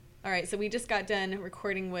All right, so we just got done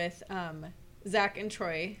recording with Zach and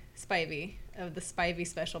Troy Spivey of the Spivey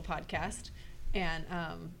Special podcast. And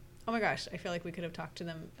oh my gosh, I feel like we could have talked to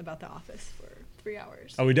them about The Office for 3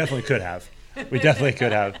 hours. Oh, we definitely could have. We definitely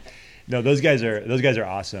could have. No, those guys are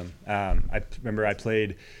awesome. I remember I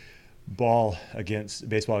played baseball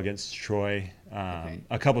against Troy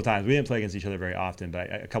a couple times. We didn't play against each other very often,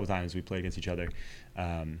 but a couple times we played against each other.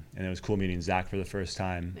 And it was cool meeting Zach for the first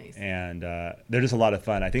time. Nice. And they're just a lot of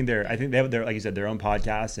fun. I think they have their, like you said, their own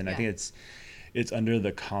podcast, and I think it's under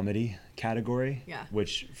the comedy category,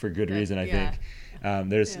 which for good reason. I think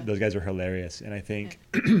those guys are hilarious, and I think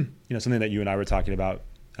something that you and I were talking about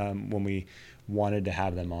when we wanted to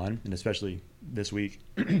have them on, and especially this week,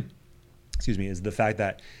 excuse me, is the fact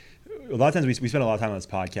that a lot of times we spend a lot of time on this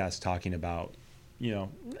podcast talking about,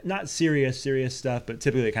 not serious stuff, but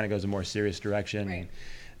typically it kind of goes a more serious direction, right.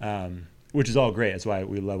 and which is all great. That's why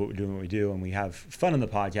we love what we do, and we have fun on the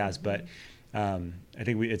podcast. Mm-hmm. But I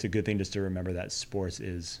think it's a good thing just to remember that sports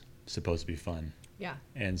is supposed to be fun. Yeah.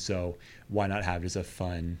 And so why not have just a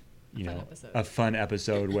fun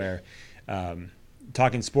episode where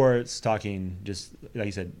talking sports, talking just like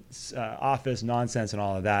you said, office nonsense and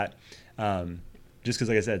all of that. Just because,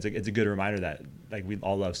 like I said, it's a good reminder that like we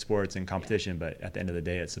all love sports and competition, but at the end of the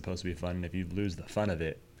day, it's supposed to be fun. And if you lose the fun of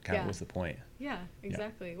it, kind of what's the point? Yeah,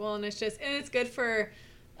 exactly. Yeah. Well, and it's good for,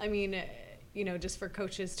 just for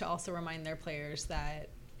coaches to also remind their players that,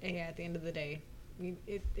 at the end of the day,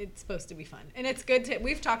 it's supposed to be fun. And it's good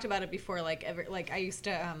we've talked about it before, I used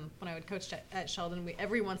to, when I would coach at Sheldon,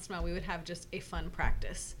 every once in a while we would have just a fun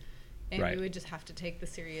practice. And we would just have to take the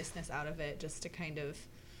seriousness out of it just to kind of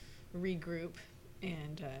regroup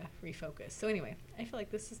and refocus. So anyway, I feel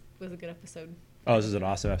like this was a good episode. Oh, this is an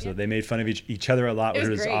awesome episode. Yeah. They made fun of each other a lot, which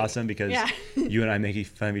was awesome because you and I make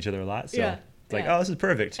fun of each other a lot. So it's like, oh, this is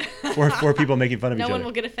perfect. Four people making fun of each other. No one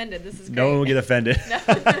will get offended. This is great. No one will get offended.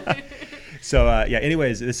 So,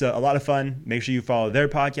 anyways, it's a lot of fun. Make sure you follow their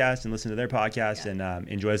podcast and listen to their podcast and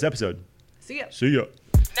enjoy this episode. See ya.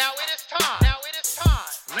 Now it is time.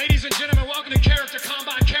 Ladies and gentlemen, welcome to Character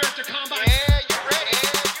Combine. Yeah, you ready?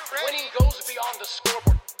 Winning goes beyond the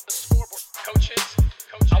scoreboard. Coaches,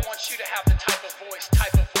 I want you to have the type of voice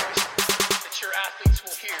that your athletes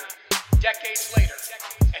will hear decades later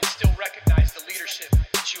and still recognize the leadership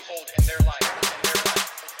that you hold in their life.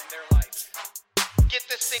 Get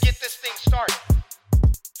this thing started.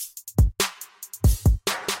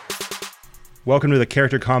 Welcome to the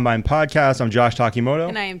Character Combine podcast. I'm Josh Takimoto.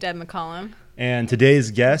 And I am Deb McCollum. And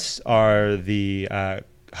today's guests are the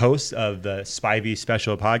hosts of the Spivey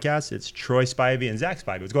Special podcast. It's Troy Spivey and Zach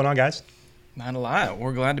Spivey. What's going on, guys? Not a lot.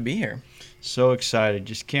 We're glad to be here. So excited.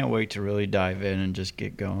 Just can't wait to really dive in and just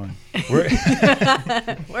get going. We're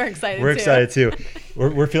excited We're excited too.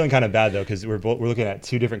 We're feeling kind of bad though because we're looking at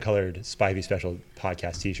two different colored Spivey Special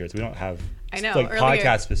podcast t-shirts. We don't have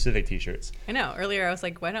podcast specific t-shirts. I know. Earlier I was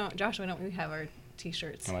like, why don't we have our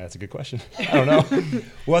t-shirts? Oh, that's a good question. I don't know.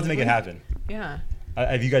 We'll have to make it happen. Yeah.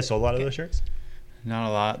 Have you guys sold a lot of those shirts? Not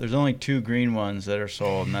a lot. There's only 2 green ones that are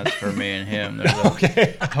sold, and that's for me and him. There's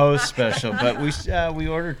a host special. But we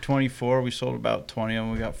ordered 24. We sold about 20 of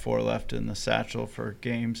them. We got 4 left in the satchel for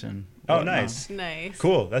games and whatnot. Nice.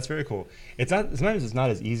 Cool. That's very cool. Sometimes it's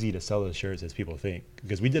not as easy to sell those shirts as people think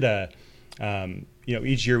because we did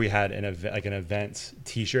each year we had an event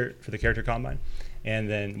T-shirt for the Character Combine. And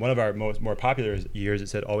then one of our more popular years, it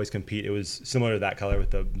said always compete. It was similar to that color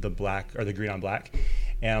with the black or the green on black.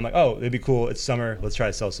 And I'm like, oh, it'd be cool. It's summer. Let's try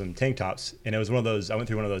to sell some tank tops. And it was one of those, I went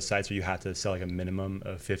through one of those sites where you have to sell like a minimum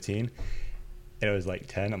of 15. And it was like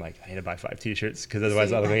 10. I'm like, I need to buy 5 t-shirts because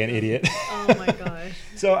otherwise I look like an idiot. Oh my gosh.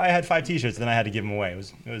 So I had 5 t-shirts and then I had to give them away. It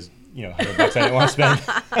was $100 I didn't want to spend.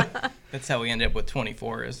 That's how we ended up with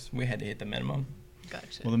 24 is we had to hit the minimum.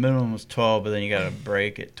 Gotcha. Well, the minimum was 12, but then you got to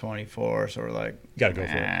break at 24, so we're like, got to go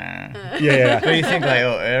for it. Yeah. But you think like,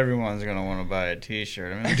 oh, everyone's going to want to buy a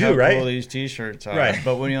t-shirt. I mean, how right? cool these t-shirts are. Right.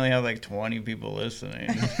 But when you only have like 20 people listening.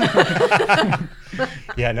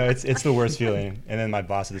 Yeah, no, it's the worst feeling. And then my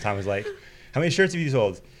boss at the time was like, how many shirts have you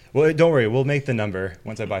sold? Well, don't worry, we'll make the number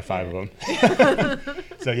once I buy 5 of them.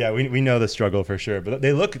 So yeah, we know the struggle for sure. But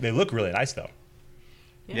they look really nice though.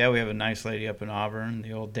 Yeah, we have a nice lady up in Auburn,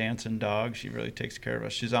 the old dancing dog. She really takes care of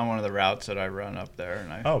us. She's on one of the routes that I run up there,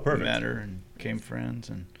 and I met her and became friends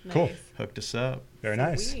and hooked us up. Very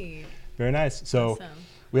nice. Sweet. Very nice. So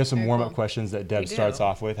we have some warm-up questions that Deb starts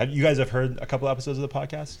off with. You guys have heard a couple episodes of the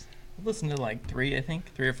podcast? I've listened to like 3, I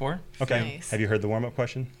think, 3 or 4. Okay. Nice. Have you heard the warm-up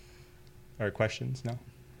question? Or questions? No?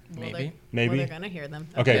 Maybe. Well, they're going to hear them.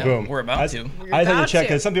 Okay, yeah, boom. We're about to. I had to check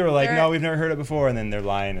because some people are like, no, we've never heard it before, and then they're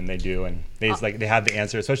lying, and they do, and they have the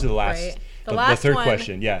answer, especially the last The last third one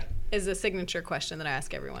question, yeah. is a signature question that I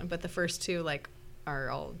ask everyone, but the first two like are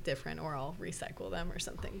all different, or I'll recycle them or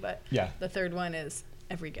something. But Yeah. the third one is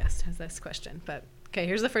every guest has this question. But okay,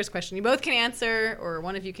 here's the first question. You both can answer, or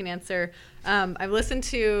one of you can answer. I've listened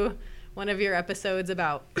to one of your episodes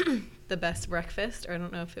about the best breakfast, or I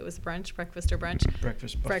don't know if it was breakfast or brunch.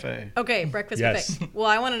 Breakfast buffet. Okay, breakfast Yes. buffet. Well,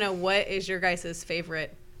 I want to know, what is your guys'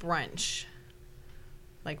 favorite brunch?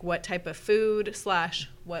 Like what type of food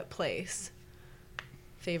 / what place?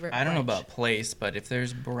 Favorite I don't know brunch? about place, but if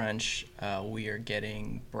there's brunch, we are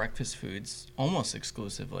getting breakfast foods almost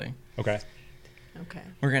exclusively. Okay. Okay.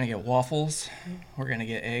 We're going to get waffles. We're going to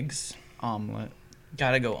get eggs. Omelet.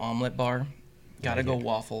 Gotta go omelet bar. Gotta go Magic.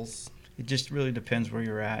 waffles. It just really depends where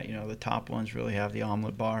you're at. The top ones really have the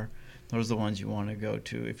omelet bar. Those are the ones you want to go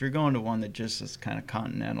to. If you're going to one that just is kind of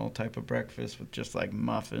continental type of breakfast with just like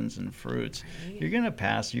muffins and fruits, you're going to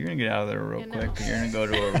pass. You're going to get out of there real quick. And you're going to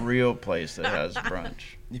go to a real place that has brunch.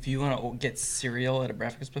 If you want to get cereal at a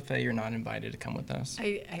breakfast buffet, you're not invited to come with us.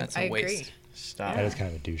 That's a agree. waste. Stop. That is kind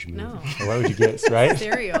of a douche move. No. Or why would you get, right?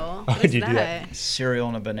 Cereal. Why What would is you do that? that? Cereal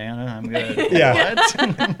and a banana. I'm good. Yeah.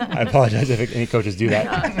 What? I apologize if any coaches do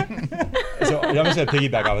that. So I'm just gonna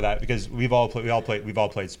piggyback off of that because we've all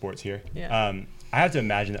played sports here. Yeah. I have to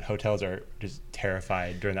imagine that hotels are just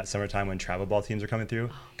terrified during that summertime when travel ball teams are coming through.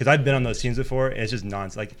 Because I've been on those teams before, and it's just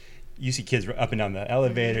nonsense. Like you see kids up and down the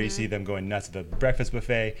elevator, you see them going nuts at the breakfast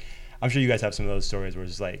buffet. I'm sure you guys have some of those stories where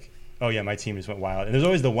it's just like, oh yeah, my team just went wild. And there's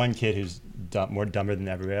always the one kid who's more dumber than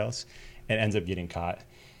everybody else and ends up getting caught.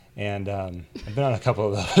 And I've been on a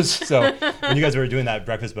couple of those. So when you guys were doing that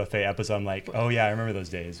breakfast buffet episode, I'm like, oh yeah, I remember those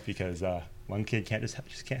days because one kid can't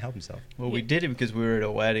help himself. Well, we did it because we were at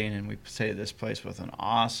a wedding and we stayed at this place with an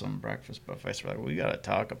awesome breakfast buffet. So we're like, we got to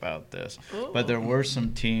talk about this. But there were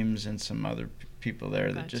some teams and some other people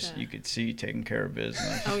there that just Gotcha. you could see taking care of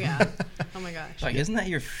business. Oh yeah. Oh my gosh. Like, isn't that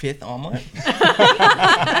your 5th omelet?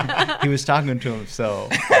 He was talking to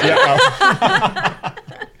himself.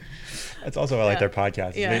 That's also why I like Yeah. their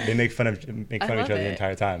podcast. Yeah. They make fun of I each love other the it.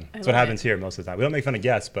 entire time. I That's what love happens it. here most of the time. We don't make fun of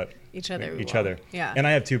guests, but Each other. each we will. other. Yeah. And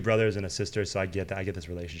I have 2 brothers and a sister, so I get that. I get this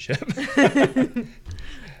relationship.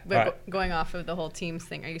 But All right. going off of the whole teams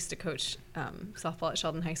thing, I used to coach softball at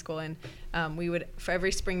Sheldon High School, and we would, for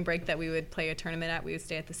every spring break that we would play a tournament at, we would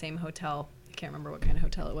stay at the same hotel. I can't remember what kind of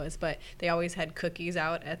hotel it was, but they always had cookies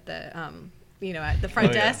out at the at the front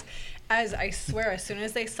Oh, yeah. desk. As I swear, as soon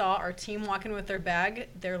as they saw our team walking with their bag,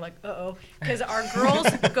 they're like, uh-oh. Because our girls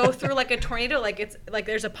go through like a tornado. Like it's like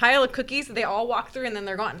there's a pile of cookies. They all walk through and then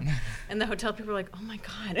they're gone. And the hotel people are like, oh my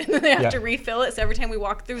God. And then they have Yeah. to refill it. So every time we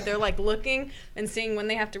walk through, they're like looking and seeing when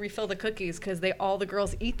they have to refill the cookies because all the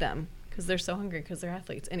girls eat them because they're so hungry because they're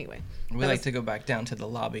athletes. Anyway. We that like was- to go back down to the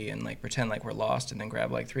lobby and like pretend like we're lost and then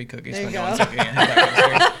grab like 3 cookies There when you no go. one's looking and head back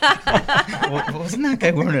upstairs. Well, wasn't that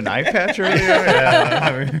guy wearing an eye patch earlier? Yeah.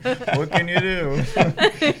 I mean, what can you do?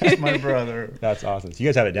 It's my brother. That's awesome. So you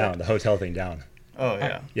guys have it down, the hotel thing down. Oh,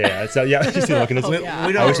 yeah. Yeah. So yeah, just the look. And Oh, yeah.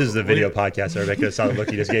 We I wish don't- this was a video podcast, so everybody could have saw the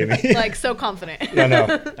look you just gave me. like so confident. I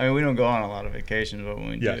know. I mean, we don't go on a lot of vacations, but when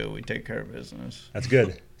we Yeah. do, we take care of business. That's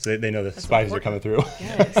good. So they know the spies are coming through.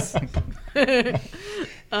 Yes.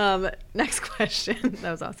 Next question.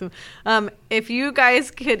 That was awesome. If you guys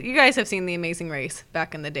have seen The Amazing Race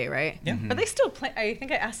back in the day, right? Yeah. Are they still playing? I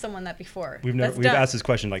think I asked someone that before. We've That's we've done. asked this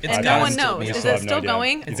question like It's 5 No gotta one times. still knows. be We Is still it have no still idea.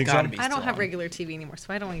 going? You It's think gotta so? be I don't still have on. regular TV anymore,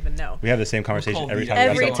 so I don't even know. We have the same conversation call every Vito. time we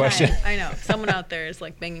ask Every that question. time. I know. Someone out there is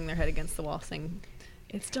like banging their head against the wall saying,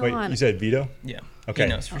 it's still Wait, on. you said Vito? Yeah. Okay. He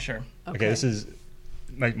knows for sure. Okay, this is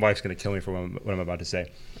my wife's gonna kill me for what I'm about to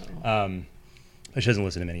say. She doesn't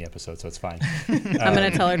listen to many episodes, so it's fine. I'm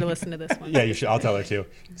going to tell her to listen to this one. Yeah, you should. I'll tell her too.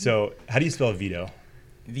 So, how do you spell Vito?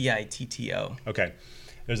 VITTO. Okay,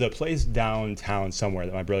 there's a place downtown somewhere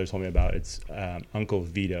that my brother told me about. It's Uncle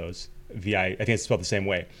Vito's. I think it's spelled the same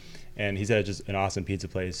way. And he said it's just an awesome pizza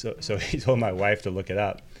place. So he told my wife to look it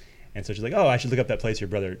up. And so she's like, oh, I should look up that place your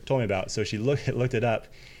brother told me about. So she looked it up,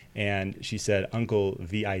 and she said Uncle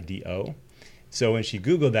VIDO. So when she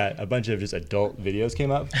Googled that, a bunch of just adult videos came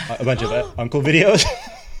up, a bunch of uncle videos.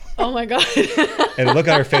 Oh my God. And the look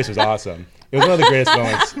on her face was awesome. It was one of the greatest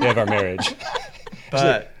moments of our marriage.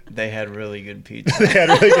 But they had really good pizza. They had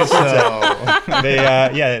really good pizza.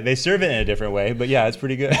 So, They serve it in a different way, but yeah, it's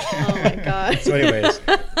pretty good. Oh my God. So anyways,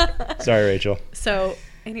 sorry, Rachel. So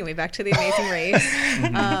anyway, back to The Amazing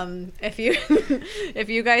Race. If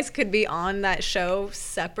you guys could be on that show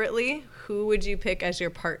separately, who would you pick as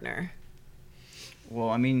your partner? well,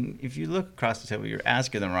 I mean, if you look across the table, you're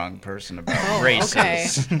asking the wrong person about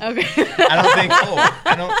races. Okay. Okay.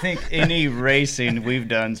 I don't think any racing we've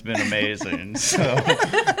done's been amazing. So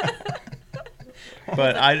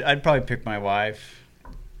But I'd probably pick my wife.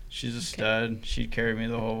 She's a stud. She'd carry me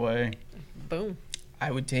the whole way. Boom.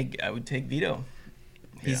 I would take Vito.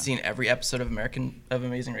 He's seen every episode of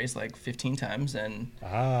Amazing Race like 15 times, and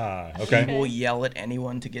Okay. he will yell at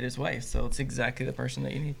anyone to get his wife. So it's exactly the person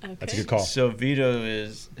that you need. Okay. That's a good call. So Vito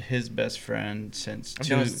is his best friend since I've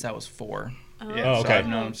two. known him since I was 4. Yeah, Oh, so okay. I've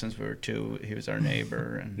known him since we were 2. He was our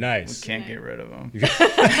neighbor, and Nice. we can't get rid of him.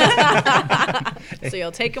 So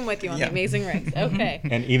you'll take him with you on Yeah. the Amazing Race. Okay.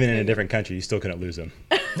 And even in a different country, you still couldn't lose him.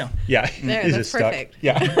 No. Yeah. There, he's that's just stuck. perfect.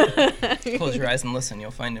 Yeah. Close your eyes and listen.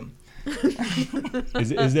 You'll find him.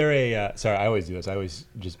 Is there a sorry, I always do this. I always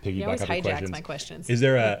just He piggyback always off your hijacks questions. my questions. Is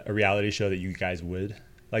there a reality show that you guys would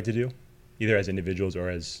like to do, either as individuals or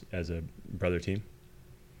as a brother team?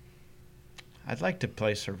 I'd like to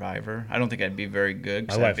play Survivor. I don't think I'd be very good.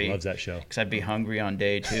 My wife loves that show. Because I'd be hungry on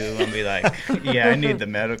day 2 and be like, yeah, I need the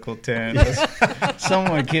medical tent.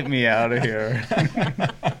 Someone get me out of here.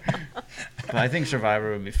 But I think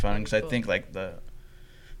Survivor would be fun because I think like the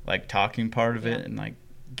talking part of it and like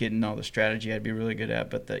getting all the strategy I'd be really good at.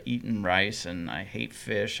 But the eating rice and I hate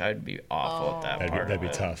fish, I'd be awful at that part. That'd be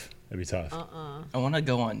of it. tough. That'd be tough. I want to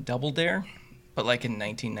go on Double Dare, but like in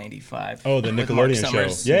 1995. Oh, the with Mark Nickelodeon show.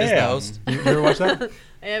 Summers Yeah. as the host. You ever watch that?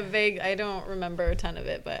 I don't remember a ton of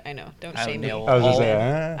it, but I know. Don't I would shame me. nail I was all, just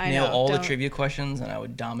saying. I nail know, all the don't- trivia questions, and I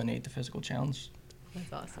would dominate the physical challenge.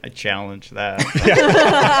 That's awesome. I challenge that.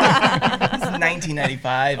 It's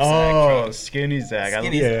 1995. Oh, Zach. Skinny Zach.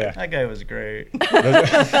 Skinny Zach. That guy was great. You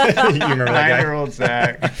remember that guy? 9-year-old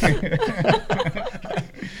Zach.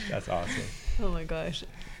 That's awesome. Oh my gosh.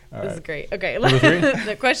 All This is right. great. Okay. Number 3?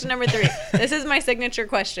 The question number 3. This is my signature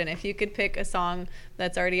question. If you could pick a song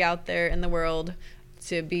that's already out there in the world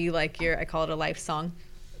to be like I call it a life song,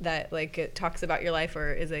 that like it talks about your life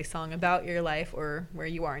or is a song about your life or where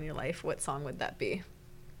you are in your life, what song would that be?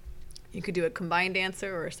 You could do a combined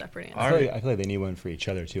answer or a separate answer. I feel like they need one for each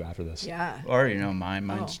other too after this. Yeah. Or you know mine.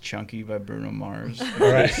 Mine's Oh. Chunky by Bruno Mars.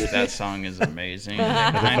 right. That song is amazing. It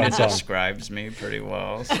a kind fun of song. describes me pretty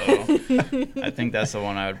well. So I think that's the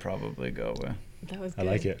one I would probably go with. That was I good.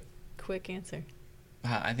 like it. Quick answer.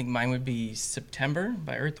 I think mine would be September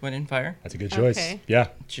by Earth, Wind, and Fire. That's a good choice. Okay. Yeah.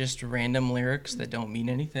 Just random lyrics that don't mean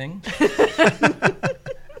anything.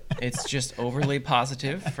 It's just overly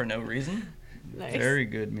positive for no reason. Nice. Very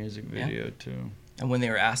good music video too. And when they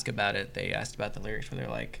were asked about it, they asked about the lyrics where they're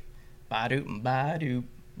like, ba-doop and ba-doop.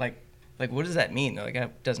 Like, what does that mean? They're like,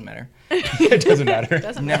 it doesn't matter. It doesn't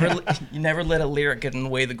matter. You never let a lyric get in the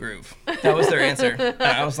way of the groove. That was their answer. And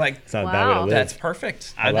I was like, It's not a bad way to Wow. live. that's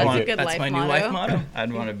perfect. I'd like want, it. Good That's life my motto. new life motto.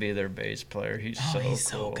 I'd want to be their bass player. He's so he's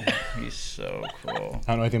so cool. good. He's so cool.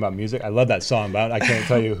 I don't know anything about music. I love that song, but I can't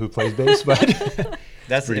tell you who plays bass. But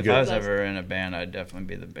That's Pretty if good. I was ever in a band, I'd definitely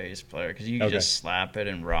be the bass player because you can Okay. just slap it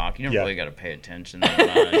and rock. You don't Yeah. really got to pay attention that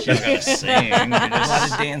much. You don't got to sing. You're A lot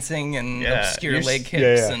just of dancing and Yeah, obscure you're leg s-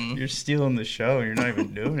 hips yeah. and you're stealing the show. And you're not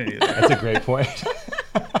even doing anything. that's a great point.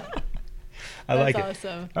 I like That's it.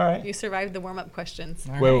 awesome. All right. You survived the warm-up questions.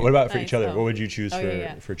 All Wait, right. what about for Nice. each other? Oh. What would you choose Oh, for,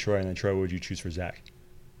 yeah. for Troy? And then Troy, what would you choose for Zach?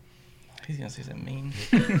 He's gonna say something mean.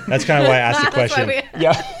 That's kind of why I asked the That's why question.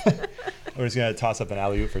 Yeah. We're just going to toss up an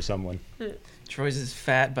alley-oop for someone. Troy's is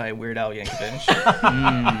Fat by Weird Al Yankovic.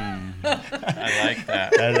 I like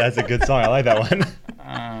that. That's a good song. I like that one.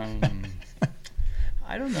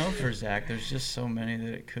 I don't know for Zach. There's just so many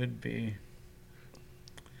that it could be.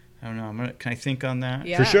 I don't know. Can I think on that?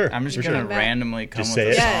 Yeah. For sure. I'm just For gonna sure. Come back. randomly come Just with say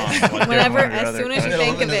a it. Yes. song. What Whenever- one or as other soon as you question. Middle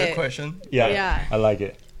think of another it. question. Yeah. Yeah. I like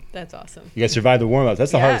it. That's awesome. You guys survived the warm-ups.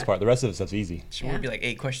 That's the Yeah. hardest part. The rest of the stuff's easy. Sure, Yeah. would be like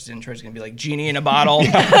 8 questions in. Troy's gonna be like genie in a bottle.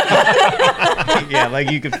 Yeah,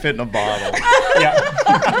 like you could fit in a bottle.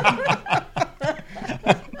 Yeah.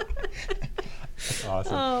 That's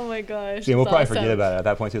awesome. Oh my gosh. See, we'll that's probably awesome. forget about it at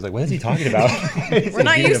that point. He's like, what is he talking about? We're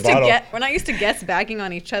not used to guests bagging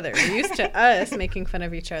on each other. We're used to us making fun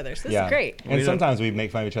of each other. So this is great. And sometimes we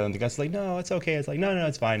make fun of each other, and the guy's like, no, it's okay. It's like, no,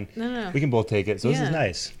 it's fine. No. We can both take it. So this Yeah. is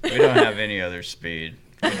nice. We don't have any other speed.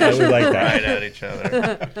 We like Right that. at each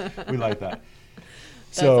other. We like that.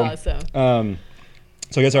 That's awesome.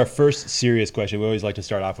 So I guess our first serious question, we always like to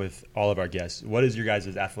start off with all of our guests. What is your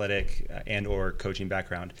guys' athletic and or coaching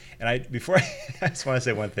background? And I just want to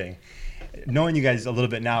say one thing. Knowing you guys a little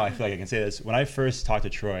bit now, I feel like I can say this. When I first talked to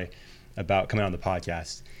Troy about coming on the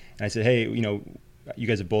podcast, and I said, hey, you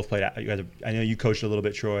guys have both played. I know you coached a little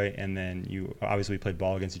bit, Troy, and then you obviously played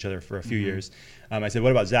ball against each other for a few years. I said,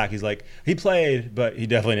 what about Zach? He's like, he played, but he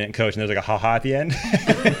definitely didn't coach. And there's like a ha-ha at the end.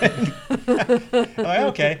 I'm like,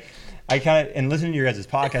 okay. I kind of, and listening to your guys'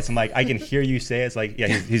 podcast, I'm like, I can hear you say it. It's like, yeah,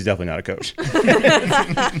 he's definitely not a coach.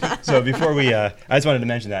 So before I just wanted to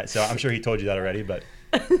mention that. So I'm sure he told you that already, but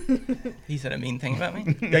He said a mean thing about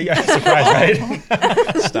me. Yeah, surprise,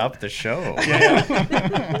 right? Stop the show. Yeah.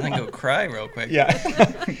 And then go cry real quick. Yeah.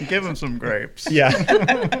 Give him some grapes. Yeah.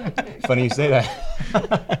 Funny you say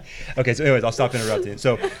that. Okay, so anyways, I'll stop interrupting.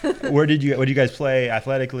 So what did you guys play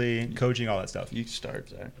athletically, coaching, all that stuff? You start,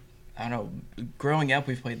 Zach. I don't know. Growing up,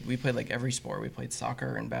 we played like every sport. We played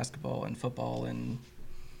soccer and basketball and football and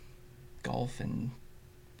golf and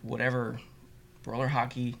whatever, roller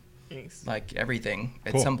hockey, Nice. like everything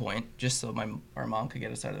at Cool. some point, just so our mom could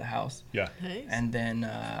get us out of the house. Yeah. Nice. And then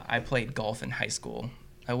I played golf in high school.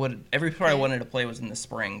 Every sport I wanted to play was in the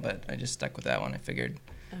spring, but I just stuck with that one. I figured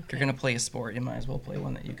if Okay. you're gonna play a sport, you might as well play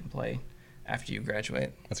one that you can play after you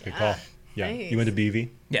graduate. That's a good call. Yeah. Nice. You went to BV?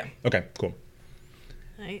 Yeah. Okay, cool.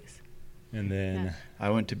 Nice. And then I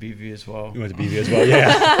went to BV as well. you went to BV as well. Yeah.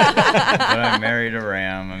 But I married a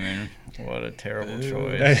Ram. I mean, what a terrible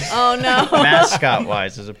choice. Oh no.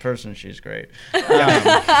 Mascot-wise, as a person, she's great.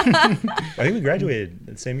 I think we graduated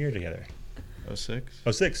the same year together. 06?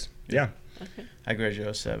 06. Yeah. I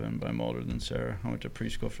graduated 07, but I'm older than Sarah. I went to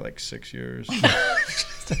preschool for like 6 years.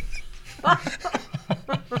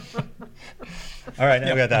 All right,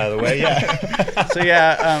 now we got that out of the way. Yeah. So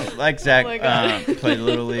yeah, like Zach, Oh my God. played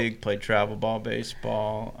Little League, played travel ball,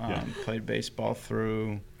 baseball, Yeah. played baseball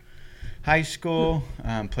through high school,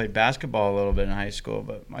 played basketball a little bit in high school.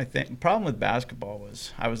 But my problem with basketball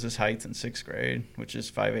was I was this height in 6th grade, which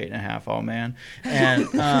is 5'8.5" all man, and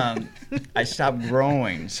I stopped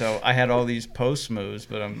growing. So I had all these post moves,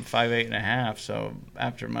 but I'm 5'8.5". So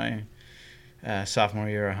after my sophomore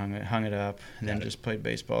year, I hung it up, and then Got it. just played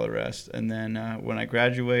baseball the rest. And then when I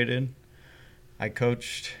graduated, I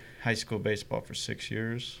coached high school baseball for 6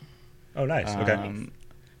 years. Oh, nice. Okay.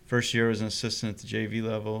 First year was an assistant at the JV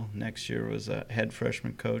level. Next year was a head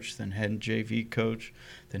freshman coach, then head JV coach,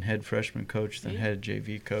 then head freshman coach, then head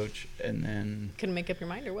JV coach, and then Couldn't make up your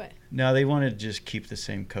mind or what? no, they wanted to just keep the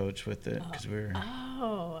same coach with it because we were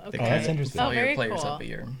Oh, okay. Oh, that's interesting. Oh, Follow your very players cool. up a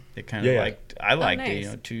year. they kind of Yeah, yeah. liked. I liked it. You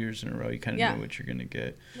nice. know, 2 years in a row, you kind of Yeah. knew what you're gonna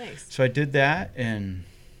get. Nice. So I did that, and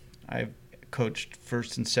I coached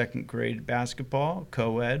 1st and 2nd grade basketball,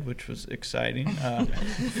 co-ed, which was exciting.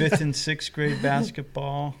 5th and 6th grade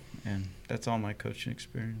basketball, and that's all my coaching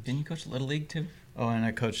experience. Didn't you coach Little League too? Oh, and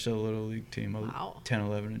I coached a little league team, a Wow. 10,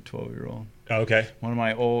 11, and 12-year-old. Oh, okay. One of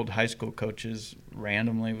my old high school coaches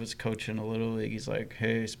randomly was coaching a little league. He's like,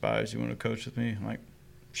 "Hey, Spies, you want to coach with me?" I'm like,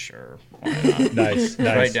 "Sure, why not?" Nice. It's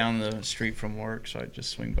Nice. right down the street from work, so I just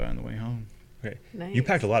swing by on the way home. Okay. Nice. You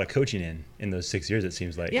packed a lot of coaching in those 6 years, it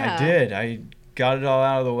seems like. Yeah. I did. I got it all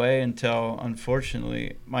out of the way until,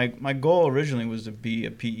 unfortunately, my goal originally was to be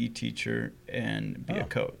a PE teacher and be a Oh.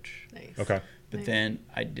 coach. Nice. Okay. But Nice. then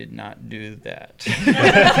I did not do that.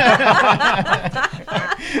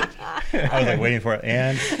 I was like waiting for it,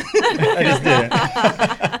 and I just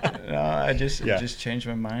didn't. No, I just Yeah. just changed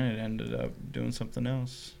my mind and ended up doing something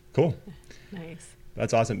else. Cool. Nice.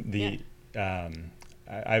 That's awesome.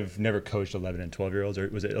 I've never coached 11 and 12-year-olds, or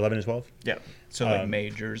was it 11 and 12? Yeah. So like Um,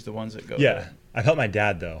 majors, the ones that go. Yeah. there. I've helped my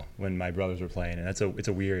dad though when my brothers were playing, and it's a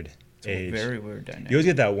weird It's a age. very weird dynamic. You always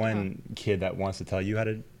get that one kid that wants to tell you how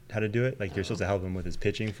to do it. Like you're supposed to help him with his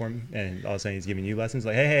pitching for him, and all of a sudden he's giving you lessons.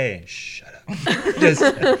 Like, hey, shut up.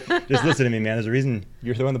 just listen to me, man. There's a reason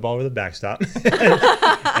you're throwing the ball over the backstop,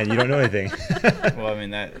 and you don't know anything. Well, I mean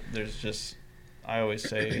there's just. I always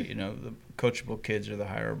say, you know, the coachable kids are the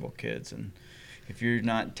hireable kids, and if you're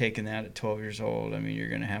not taking that at 12 years old, I mean, you're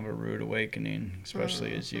going to have a rude awakening,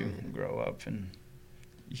 especially as you grow up, and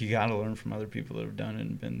you got to learn from other people that have done it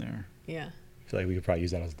and been there. Yeah. I feel like we could probably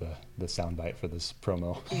use that as the soundbite for this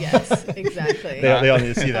promo. Yes, exactly. They all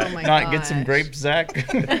need to see that. Oh my Not get some gosh. grapes, Zach.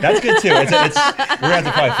 That's good too. We're gonna have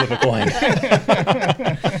to probably flip a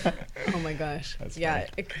coin. Oh my gosh. That's Yeah, funny.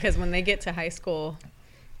 because when they get to high school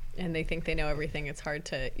and they think they know everything, it's hard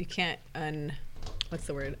to, you can't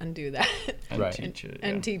undo that. Right. Teach it.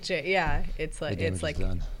 And teach it. Yeah. It's like, The damage it's is like,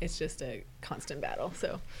 done. it's just a constant battle.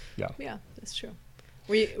 So Yeah. yeah, that's true.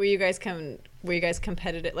 Were you guys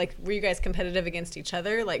competitive? Like, were you guys competitive against each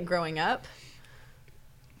other, like growing up?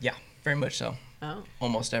 Yeah, very much so. Oh,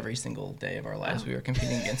 Almost every single day of our lives, we were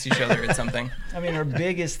competing against each other at something. I mean, our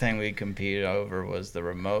biggest thing we competed over was the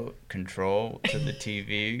remote control to the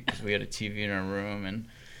TV, because we had a TV in our room, and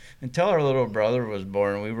until our little brother was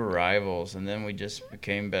born, we were rivals, and then we just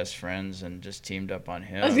became best friends and just teamed up on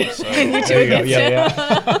him. So, you two There you go. against Yeah, him.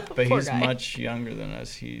 yeah. but Poor he's guy. much younger than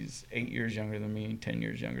us. He's 8 years younger than me, 10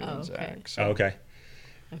 years younger Oh, than okay. Zach. So Oh, okay.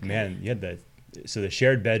 Man, you had the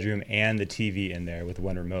shared bedroom and the TV in there with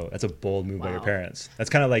one remote. That's a bold move by your Wow. parents.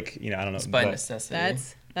 That's kind of like, I don't know. It's by but- necessity.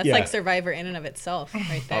 That's Yeah. like Survivor in and of itself,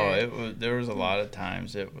 right there. there was a lot of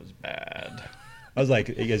times it was bad. I was like,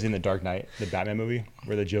 you guys seen The Dark Knight, the Batman movie,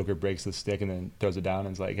 where the Joker breaks the stick and then throws it down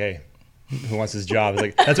and is like, hey, who wants this job? It's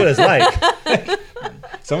like, that's what it's like.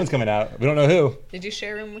 Someone's coming out. We don't know who. Did you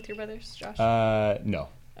share a room with your brothers, Josh? No.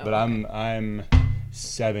 Oh, But okay. I'm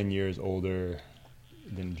 7 years older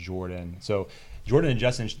than Jordan. So Jordan and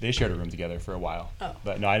Justin, they shared a room together for a while. Oh.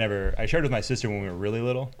 But no, I shared with my sister when we were really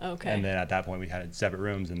little. Okay. And then at that point we had separate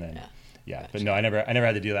rooms and then Yeah. But no, I never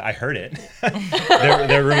had to do that. I heard it.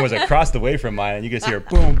 their room was across the way from mine, and you could hear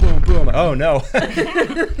boom, boom, boom. Oh no!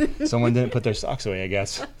 Someone didn't put their socks away. I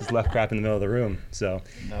guess just left crap in the middle of the room. So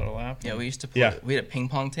That'll happen. Yeah, we used to play. Yeah. We had a ping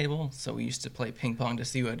pong table, so we used to play ping pong to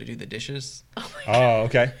see who had to do the dishes, oh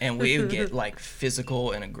okay. and we would get like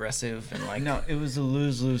physical and aggressive and like. No, it was a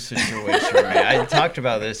lose-lose situation for me. I talked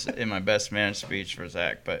about this in my best man speech for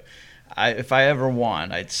Zach, but if I ever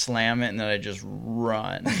won, I'd slam it and then I'd just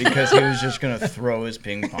run because he was just going to throw his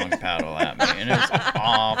ping pong paddle at me. And it was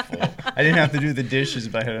awful. I didn't have to do the dishes,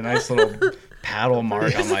 but I had a nice little paddle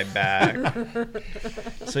mark on my back.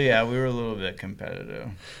 So, yeah, we were a little bit competitive.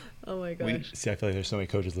 Oh my gosh. I feel like there's so many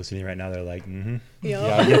coaches listening right now. They're like, mm-hmm. Yup.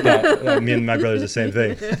 Yeah, I get that. Me and my brother's the same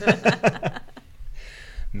thing.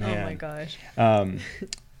 Oh Man. my gosh.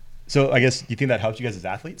 So I guess you think that helped you guys as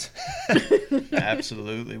athletes?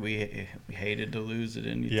 Absolutely. We hated to lose at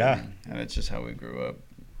anything. Yeah. And it's just how we grew up.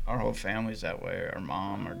 Our whole family's that way. Our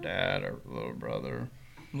mom, our dad, our little brother.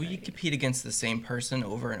 Well, you compete against the same person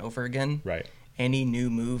over and over again. Right. Any new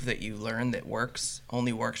move that you learn that works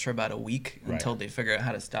only works for about a week Right. until they figure out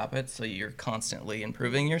how to stop it. So you're constantly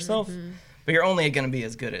improving yourself, but you're only going to be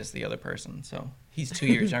as good as the other person. So he's 2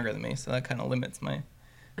 years younger than me, so that kind of limits my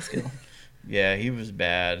skill. Yeah, he was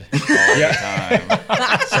bad all the time.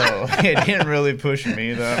 So it didn't really push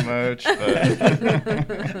me that much.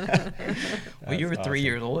 But Well, you were That's 3 awesome.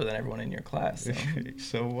 years older than everyone in your class. So.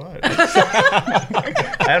 so what?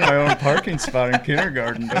 I had my own parking spot in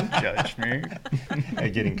kindergarten. Don't judge me.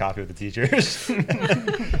 And getting coffee with the teachers.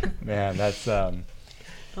 Man, that's Oh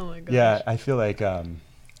my gosh. yeah. I feel like I'm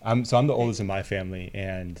the oldest in my family,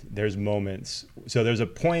 and there's moments. So there's a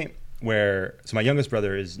point where my youngest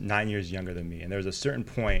brother is 9 years younger than me, and there was a certain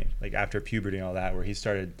point, like after puberty and all that, where he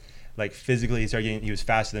started, like physically, he was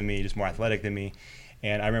faster than me, just more athletic than me.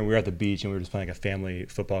 And I remember we were at the beach and we were just playing like a family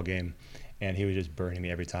football game, and he was just burning me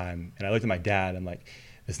every time. And I looked at my dad, I'm like,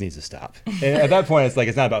 this needs to stop. And at that point, it's like,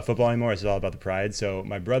 it's not about football anymore, it's all about the pride. So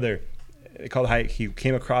my brother, he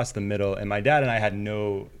came across the middle, and my dad and I had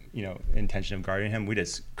no intention of guarding him. We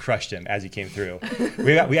just crushed him as he came through.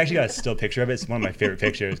 We actually got a still picture of it. It's one of my favorite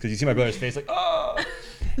pictures because you see my brother's face like, oh,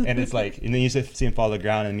 and it's like, and then you see him fall to the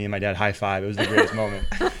ground, and me and my dad high five. It was the greatest moment.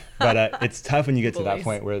 But it's tough when you get to that Boys.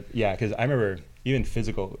 point where, because I remember even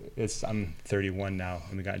physical. I'm 31 now,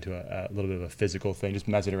 and we got into a little bit of a physical thing, just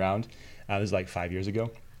messing around. This was like 5 years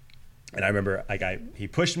ago, and I remember he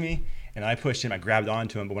pushed me, and I pushed him. I grabbed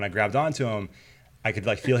onto him, but when I grabbed onto him, I could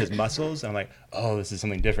like feel his muscles, and I'm like, oh, this is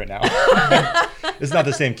something different now. This is not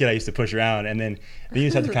the same kid I used to push around. And then you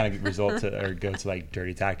just have to kind of go to like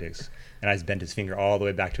dirty tactics. And I just bent his finger all the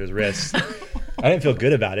way back to his wrist. I didn't feel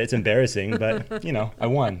good about it. It's embarrassing, but I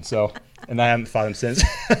won. So, and I haven't fought him since.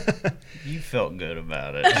 You felt good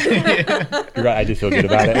about it. You're right, I did feel good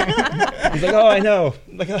about it. He's like, oh, I know.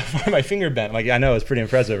 Like, my finger bent. I'm like, I know, it's pretty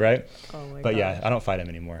impressive, right? Oh my But gosh. yeah, I don't fight him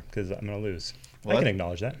anymore because I'm gonna lose. Well, I can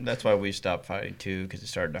acknowledge that. That's why we stopped fighting too, because it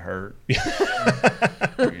started to hurt.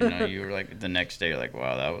 You were like the next day, you're like,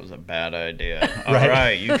 wow, that was a bad idea. All Right.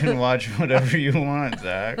 right, you can watch whatever you want,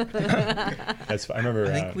 Zach. I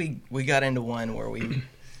remember. I think we got into one where we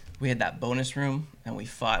had that bonus room, and we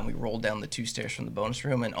fought, and we rolled down the 2 stairs from the bonus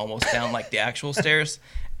room and almost down like the actual stairs.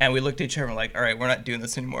 And we looked at each other and we're like, all right, we're not doing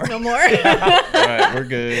this anymore. No more. All right, we're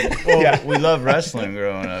good. Well, Yeah. we loved wrestling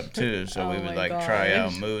growing up too, so we Oh would my like try out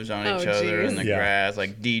gosh. moves on Oh, each other in the geez. Yeah. grass,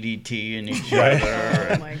 like DDT and each Right. other.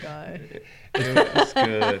 Oh and my god. it was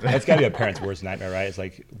good. That's got to be a parent's worst nightmare, right? It's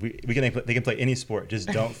like they can play any sport, just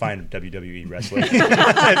don't find WWE wrestling.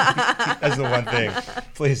 That's the one thing.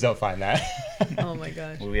 Please don't find that. Oh my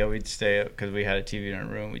gosh. We'd stay up because we had a TV in our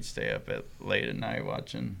room. We'd stay up late at night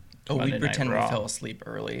watching. Oh, Monday we'd Night pretend we Raw. fell asleep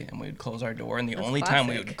early, and we'd close our door. And the That's only time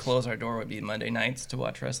we classic. would close our door would be Monday nights to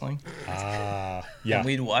watch wrestling. Yeah, And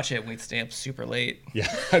we'd watch it, and we'd stay up super late. yeah,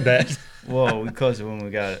 I bet. Well, we closed it when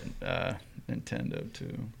we got Nintendo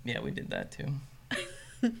too. Yeah, we did that too.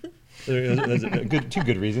 There's two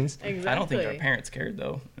good reasons. Exactly. I don't think our parents cared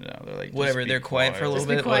though. No, they're like just Whatever, be they're quiet for a little Just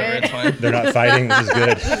be bit. Whatever, quiet. it's fine. They're not fighting. This is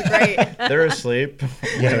good. Great. They're asleep.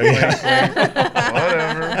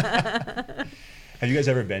 Whatever. Have you guys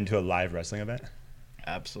ever been to a live wrestling event?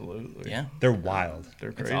 Absolutely. Yeah, They're wild. They're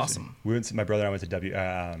it's crazy. awesome. My brother and I went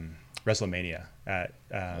to WrestleMania at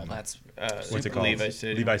Well, that's what's it called? Levi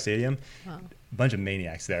Stadium. Levi Stadium. Wow. Bunch of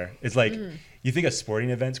maniacs there. It's like you think a sporting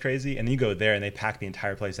event's crazy, and then you go there and they pack the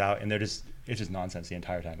entire place out, and it's just nonsense the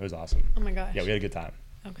entire time. It was awesome. Oh my gosh. Yeah, we had a good time.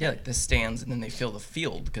 Okay. yeah, like the stands, and then they fill the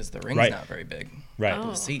field because the ring's Right. not very big. Right.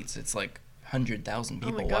 Oh. The seats, it's like 100,000 Oh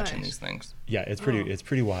my people watching gosh. these things. Yeah, it's Oh.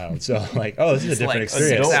 pretty wild. So like, oh, this is a It's different like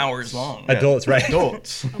experience. 6 hours long. Adults, right?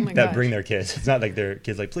 Adults. Oh my that gosh. bring their kids. It's not like their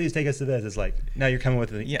kids like, please take us to this. It's like, no, you're coming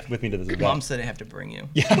with me Yeah. to this event. Mom said I have to bring you.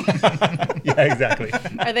 Yeah, exactly.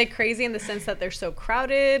 Are they crazy in the sense that they're so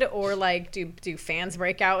crowded, or like do fans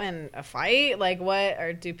break out in a fight? Like what,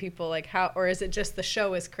 or do people like how, or is it just the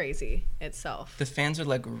show is crazy itself? The fans are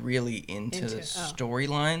like really into the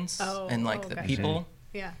storylines Oh, and like oh, the gotcha. people.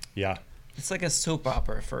 Yeah. Yeah. It's like a soap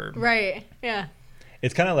opera for Right. Yeah.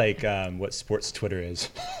 It's kind of like what sports Twitter is,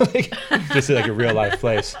 like, just like a real life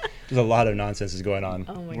place. There's a lot of nonsense is going on.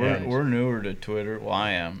 Oh my We're, gosh. we're newer to Twitter. Well,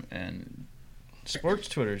 I am, and sports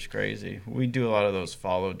Twitter is crazy. We do a lot of those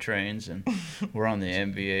follow trains, and we're on the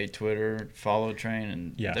NBA Twitter follow train,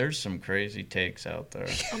 and Yeah. there's some crazy takes out there.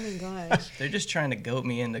 Oh my gosh. they're just trying to goat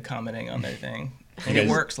me into commenting on their thing. And guys- it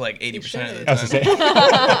works like 80% of the I was time.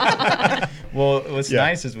 gonna say, Well, what's Yeah.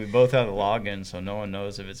 nice is we both have the login, so no one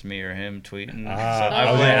knows if it's me or him tweeting. Ah, so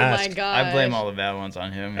I was gonna ask. my gosh. I blame all the bad ones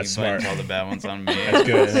on him. That's he blames smart. all the bad ones on me. that's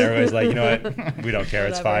good. And everybody's like, you know what? We don't care.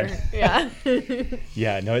 It's fine. Whatever. Yeah.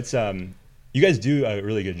 Yeah, no, it's you guys do a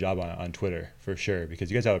really good job on Twitter for sure,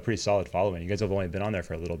 because you guys have a pretty solid following. You guys have only been on there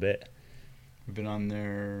for a little bit. We've been on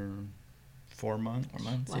there 4 months. 4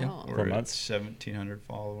 months, Wow. yeah. We're 4 at months? 1,700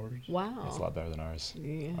 followers. Wow. That's a lot better than ours.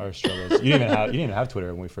 Yeah. Our struggles. You didn't even have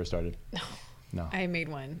Twitter when we first started. No. I made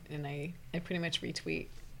one, and I pretty much retweet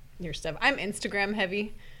your stuff. I'm Instagram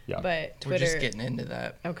heavy, Yeah. but We're Twitter. just getting into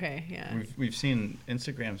that. Okay. Yeah. We've seen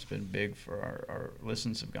Instagram's been big for our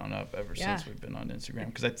listens have gone up ever Yeah. since we've been on Instagram,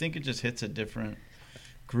 because I think it just hits a different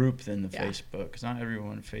group than the Yeah. Facebook, because not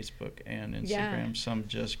everyone Facebook and Instagram. Yeah. Some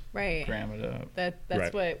just Right. gram it up. That's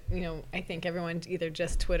Right. what I think everyone's either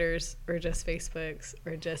just Twitters or just Facebooks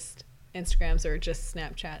or just Instagrams or just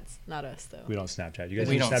Snapchats. Not us though. We don't Snapchat. You guys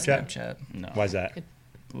We do don't Snapchat? Snapchat. No. Why is that?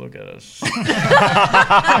 Look at us.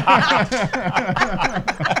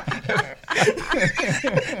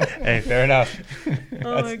 Hey, fair enough.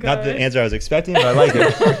 Oh That's not the answer I was expecting, but I like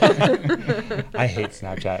it. I hate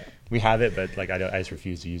Snapchat. We have it, but like I just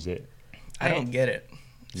refuse to use it. I don't get it.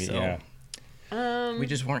 Me- So yeah. we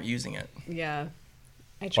just weren't using it. Yeah.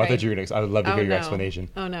 I Well, I tried. thought you were gonna. I would love to hear your no. explanation.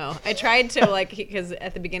 Oh no! I tried to because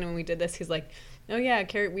at the beginning when we did this, he's like, "Oh yeah,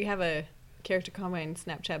 we have a character combine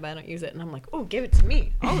Snapchat, but I don't use it." And I'm like, "Oh, give it to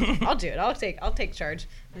me. I'll do it. I'll take charge."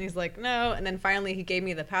 And he's like, "No." And then finally he gave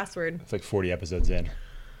me the password It's like 40 episodes in.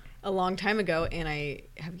 a long time ago, and I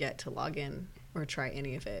have yet to log in or try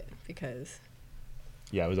any of it because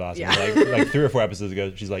Yeah, it was awesome. Yeah. Like 3 or 4 episodes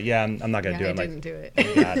ago, she's like, "Yeah, I'm not gonna do it." I I'm like, didn't do it.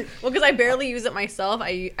 "Oh, God." Well, because I barely use it myself.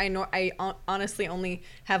 I honestly only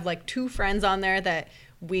have like 2 friends on there that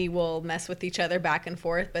we will mess with each other back and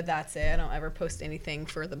forth, but that's it. I don't ever post anything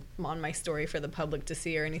on my story for the public to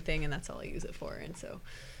see or anything, and that's all I use it for. And so,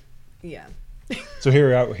 yeah. So here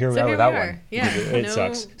we are. Here we So are here without we are. one. Yeah. It no,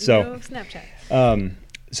 sucks. no So, Snapchat.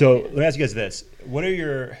 so let me ask you guys this: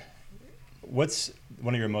 what's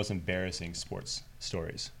one of your most embarrassing sports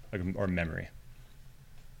stories, or memory?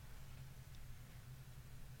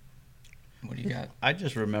 What do you got? I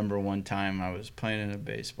just remember one time I was playing in a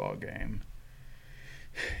baseball game,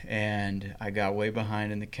 and I got way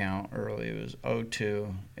behind in the count early. It was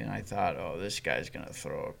 0-2, and I thought, oh, this guy's going to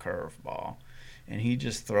throw a curveball. And he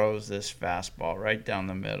just throws this fastball right down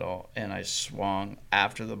the middle, and I swung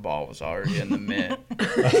after the ball was already in the mitt.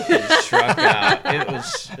 It struck out. It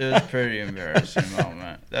was a pretty embarrassing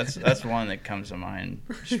moment. That's one that comes to mind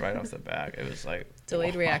just right off the bat. It was like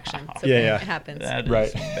Delayed reaction. It's Yeah, okay. yeah. It happens. that is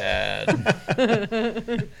Right.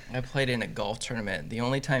 bad. I played in a golf tournament. The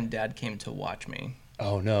only time Dad came to watch me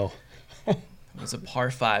Oh no. it was a par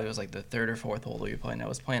 5. It was like the 3rd or 4th hole that we were playing. I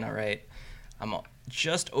was playing all right. I'm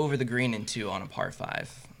just over the green in 2 on a par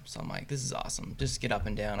 5. So I'm like, this is awesome. Just get up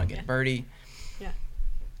and down. I'll get birdie. Yeah.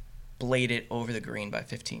 Blade it over the green by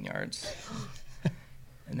 15 yards.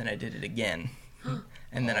 And then I did it again.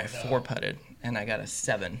 And then I 4-putted, and I got a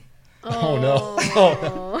 7. Oh no.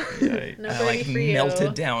 Right. No I birdie like for you.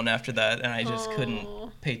 melted down after that, and I just couldn't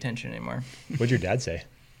pay attention anymore. What'd your dad say?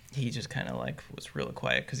 He just kind of like was really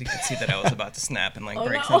quiet because he could see that I was about to snap and like Oh,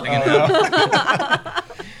 break no. something in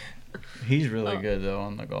half. He's really good though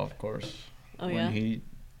on the golf course. Oh, when yeah? he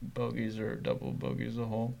bogeys or double bogeys a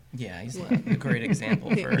hole. Yeah, he's not a great example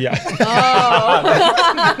for. Yeah. Oh.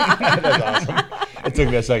 That's awesome. It took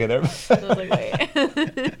me a second there. I was like, wait.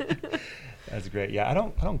 That's great. Yeah, I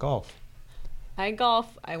don't golf. I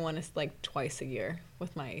golf. I want to like twice a year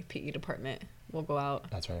with my PE department. We'll go out.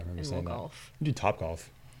 That's right. I remember and saying we'll that. golf. We do Top Golf,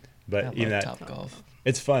 but I even love that Top Golf.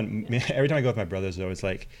 it's fun. Every time I go with my brothers, though, it's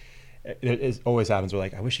like it always happens. We're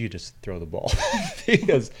like, I wish you could just throw the ball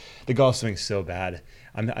because the golf swing's so bad.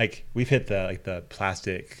 I'm like, we've hit the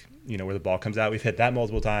plastic, where the ball comes out. We've hit that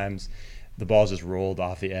multiple times. The ball's just rolled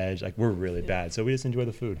off the edge. Like, we're really bad. So we just enjoy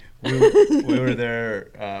the food. We were there.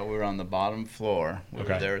 We were on the bottom floor. We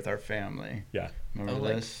Okay. were there with our family. Yeah. Remember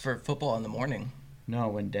like this? for football in the morning. No,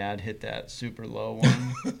 when Dad hit that super low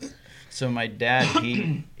one. So my dad,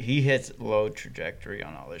 he hits low trajectory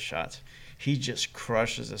on all his shots. He just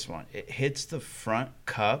crushes this one. It hits the front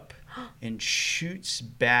cup and shoots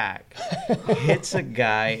back. Hits a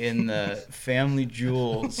guy in the Family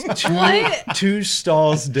Jewels two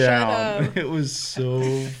stalls down. up. It was so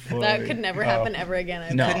funny. That could never happen ever again. I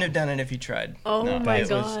No. Couldn't have done it if you tried. Oh No, my it was-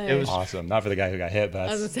 god. it was- Awesome. Not for the guy who got hit, but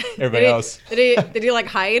I was that's gonna say, everybody else. Did he like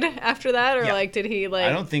hide after that, or Yeah. like did he like? I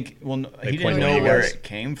don't think. Well, no, he point didn't where know he where was. it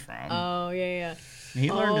came from. Oh yeah. He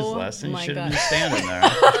learned his Oh lesson. my He should have God. been standing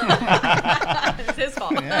there. It's his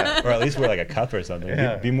fault. Yeah. Or at least wear like a cup or something.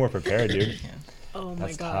 Yeah. Be more prepared, dude. Oh my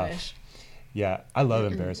That's tough. gosh. Yeah, I love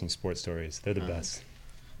embarrassing sports stories. They're the best.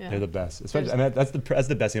 Yeah. They're the best. Especially, I mean, that's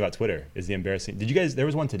the best thing about Twitter is the embarrassing. Did you guys? There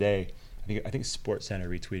was one today. I think Sports Center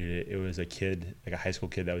retweeted it. It was a kid, like a high school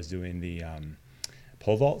kid, that was doing the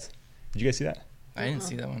pole vault. Did you guys see that? I didn't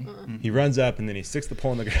see that one. He runs up and then he sticks the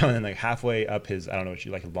pole in the ground and like halfway up his, I don't know what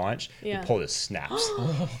you like, launch, Yeah. the pole just snaps.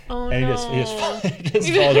 Oh And no. he just falls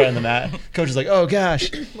right on the mat. Coach is like, oh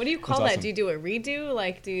gosh. What do you call That's that? awesome. Do you do a redo?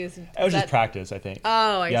 Like, do you? It was just practice, I think.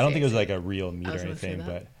 Oh, I yeah, I don't see, think it was I like a real meet or was gonna say anything,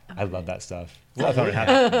 but that. I love that stuff. Well, I thought it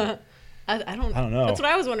happened. I don't know. That's what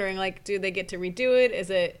I was wondering. Like, do they get to redo it?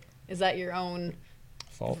 Is that your own?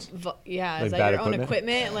 Fault. Yeah, Like is that bad your own equipment?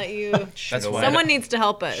 equipment? Let you. That's why. Someone needs to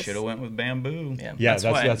help us. Should have went with bamboo. Yeah, that's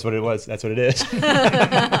why. that's what it was. That's what it is.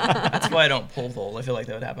 That's why I don't pole vault. I feel like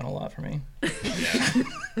that would happen a lot for me.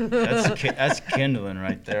 That's kindling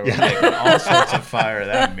right there. We're making all sorts of fire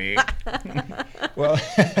that meat. Well,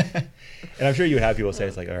 and I'm sure you would have people say,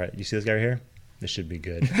 it's like, all right, you see this guy right here? This should be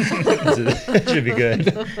good. This should be good.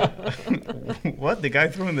 What? The guy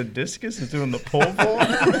throwing the discus is doing the pole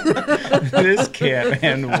vault? This can't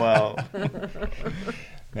end well.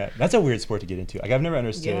 Yeah, that's a weird sport to get into. Like, I've never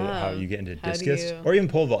understood Yeah. how you get into How do discus you- or even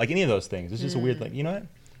pole vault, like any of those things. It's just a weird, like, you know what?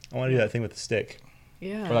 I want to do that thing with the stick.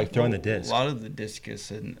 Yeah. Or like throwing the A disc. lot of the discus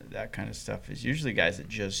and that kind of stuff is usually guys that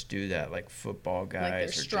just do that, like football guys they're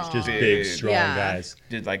or strong. Just just big, strong Yeah. guys.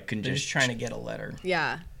 Did like can They're just just trying to get a letter.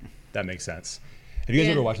 Yeah. That makes sense. Have you guys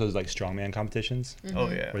Yeah. ever watched those like strongman competitions Oh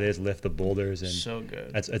yeah, where they just lift the boulders and so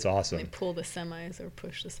good. it's They awesome. pull the semis or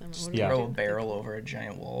push the semis. What do Yeah. they Throw a do? barrel over a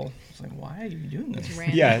giant wall. It's like, why are you doing this?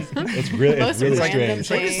 Random. Yeah, it's really Most random strange.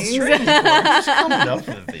 things. Who's coming up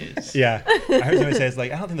with these? Yeah, I heard somebody say it's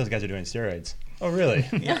like I don't think those guys are doing steroids. Oh really?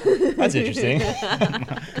 Yeah, that's interesting.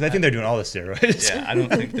 Because I think they're doing all the steroids. Yeah, I don't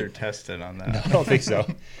think they're tested on that. I don't think so.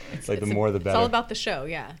 It's like the more the It's better. all about the show.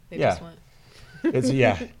 Yeah. They Yeah. just want.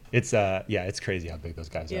 It's crazy how big those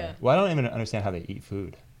guys Yeah. are. Well, I don't even understand how they eat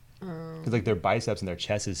food. Because like their biceps and their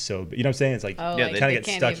chest is so big. You know what I'm saying? It's like Oh, Yeah, like they kinda they get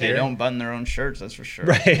can't stuck even. They here. don't button their own shirts, that's for sure.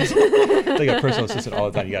 right. It's like a personal assistant all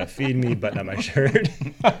the time. You gotta feed me, button up my shirt.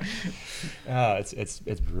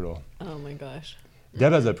 It's brutal. Oh my gosh.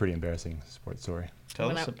 Deb has a pretty embarrassing sports story. Tell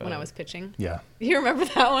when us I, about when I it. was pitching. Yeah. You remember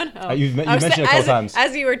that one? Oh. You've I was mentioned it a couple as, times.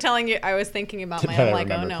 As you were telling you, I was thinking about mine. Try I'm to like,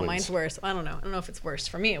 oh remember, no, please. mine's worse. I don't know if it's worse.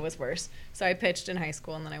 For me, it was worse. So I pitched in high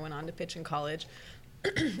school, and then I went on to pitch in college.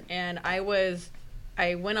 And I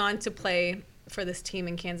went on to play for this team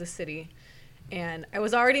in Kansas City. And I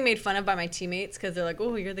was already made fun of by my teammates because they're like,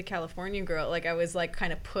 oh, you're the California girl. Like I was like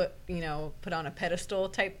kind of put on a pedestal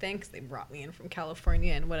type thing because they brought me in from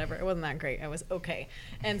California and whatever. It wasn't that great. I was okay.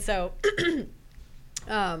 And so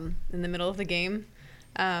in the middle of the game,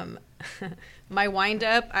 my wind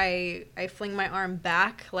up, I fling my arm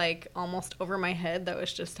back like almost over my head. That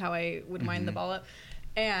was just how I would wind the ball up.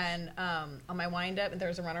 And on my wind up, there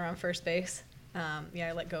was a runner on first base.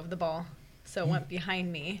 I let go of the ball. So it went behind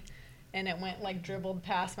me. And it went like dribbled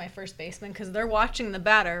past my first baseman because they're watching the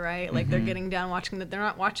batter, right? Like they're getting down watching that. They're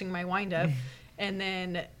not watching my windup. And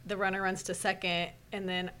then the runner runs to second. And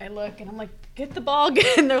then I look and I'm like, get the ball again.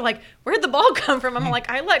 And they're like, where'd the ball come from? I'm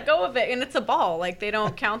like, I let go of it and it's a ball. Like they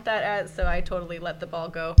don't count that as. So I totally let the ball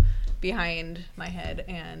go behind my head.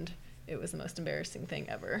 And it was the most embarrassing thing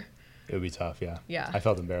ever. It would be tough, yeah. Yeah. I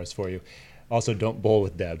felt embarrassed for you. Also, don't bowl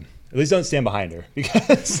with Deb. At least don't stand behind her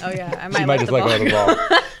because Oh, yeah. I she might might let just the let go of the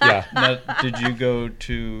ball. Yeah. Now, did you go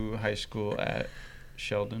to high school at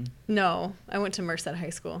Sheldon? No, I went to Merced High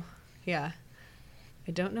School. Yeah, I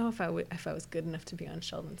I don't know if I was good enough to be on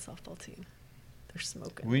Sheldon's softball team. They're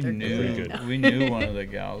smoking. We They're pretty knew good. we knew one of the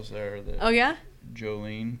gals there. Oh yeah.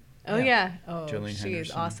 Jolene. Oh yeah. Oh, Jolene she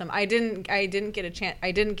is Henderson. awesome. I didn't get a chance.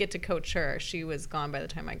 I didn't get to coach her. She was gone by the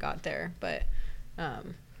time I got there. But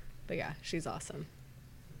yeah, she's awesome.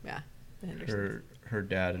 Yeah. The Hendersons. Her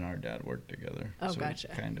dad and our dad worked together. Oh, so gotcha.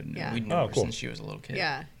 Kind of knew. Yeah. We knew Oh, her cool. since she was a little kid.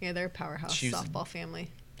 Yeah, they're a powerhouse She was- softball family.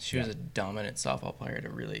 She was a dominant softball player at a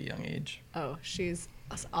really young age. Oh, she's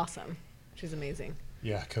awesome. She's amazing.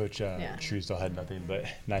 Yeah, Coach Yeah. Truesdell had nothing but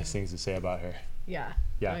nice things to say about her. Yeah.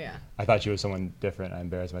 Yeah. Oh yeah. I thought she was someone different. I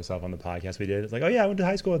embarrassed myself on the podcast we did. It's like, oh yeah, I went to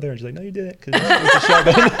high school with her. And she's like, no, you didn't. Because you went to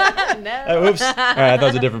Sheldon. No. Oops. All right, I thought it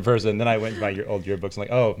was a different person. Then I went to my old yearbooks. I'm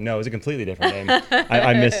like, oh no, it was a completely different name.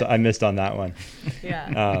 I missed on that one. Yeah.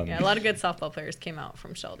 Um, Yeah. A lot of good softball players came out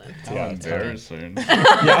from Sheldon. How Yeah, it's embarrassing.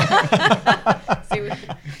 See, you're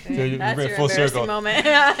that's very your full embarrassing circle. moment.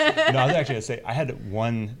 No, I was actually gonna say I had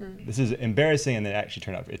one. This is embarrassing, and then it actually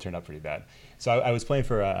turned out pretty bad. So I was playing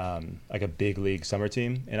for like a big league summer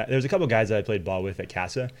team, and there was a couple guys that I played ball with at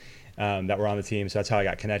CASA that were on the team. So that's how I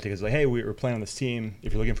got connected. Because like, hey, we were playing on this team.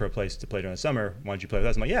 If you're looking for a place to play during the summer, why don't you play with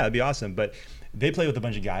us? I'm like, yeah, that'd be awesome. But they played with a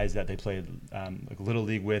bunch of guys that they played like little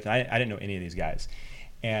league with. And I didn't know any of these guys.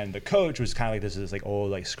 And the coach was kind of like this like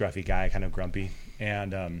old like scruffy guy, kind of grumpy,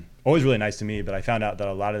 and always really nice to me. But I found out that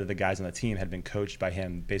a lot of the guys on the team had been coached by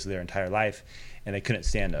him basically their entire life, and they couldn't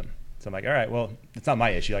stand him. So I'm like, all right, well, it's not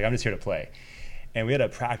my issue. Like I'm just here to play. And we had a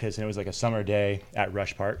practice, and it was like a summer day at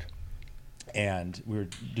Rush Park, and we were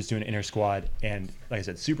just doing inter squad. And like I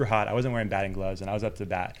said, super hot. I wasn't wearing batting gloves, and I was up to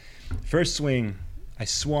bat. First swing, I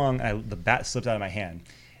swung, and the bat slipped out of my hand,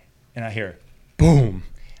 and I hear, boom.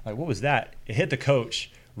 I'm like, what was that? It hit the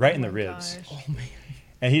coach right in the ribs. Gosh. Oh man.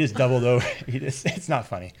 And he just doubled over. It's not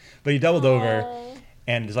funny, but he doubled over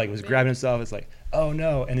and just like was grabbing himself. It's like, oh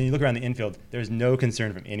no. And then you look around the infield, there's no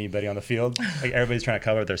concern from anybody on the field. Like everybody's trying to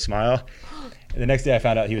cover up their smile. And the next day I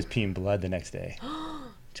found out he was peeing blood the next day.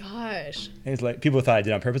 Josh. And it's like, people thought I did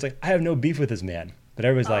it on purpose. Like, I have no beef with this man. But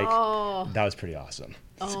everybody's like, Oh. that was pretty awesome.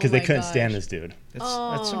 Oh Because they my couldn't stand gosh. this dude.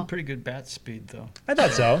 That's some pretty good bat speed, though. I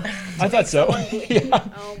thought so. I thought so. yeah.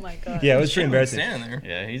 Oh my god. Yeah, it was pretty Should've been embarrassing. standing there.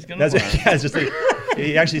 Yeah, he's gonna That's learn. yeah, it's just like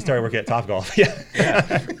he actually started working at Topgolf. Yeah.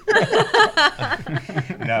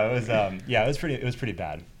 No, it was it was pretty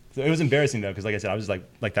bad. So it was embarrassing though, because like I said, I was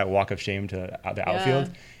like that walk of shame to the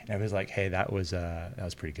outfield, and it was like, hey, that was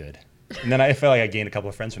pretty good. And then I felt like I gained a couple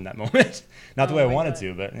of friends from that moment. Not the Oh way I my wanted God.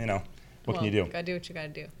 to, but what can you You do? gotta do what you gotta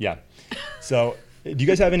do. Yeah. So, do you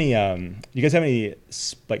guys have any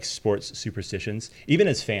like sports superstitions, even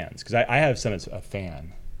as fans? Because I have some as a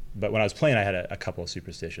fan, but when I was playing, I had a couple of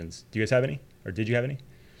superstitions. Do you guys have any, or did you have any?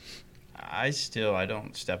 I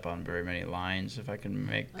don't step on very many lines if I can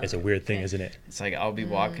make. It's a weird thing, isn't it? It's like I'll be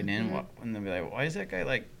walking in Mm-hmm. and they'll be like, "Why is that guy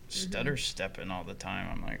like stutter stepping all the time?"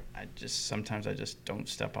 I'm like, sometimes I just don't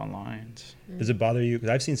step on lines. Does it bother you? Because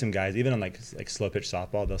I've seen some guys, even on like slow pitch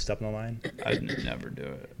softball, they'll step on the line. I'd never do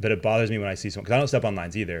it. But it bothers me when I see someone, because I don't step on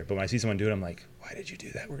lines either. But when I see someone do it, I'm like, why did you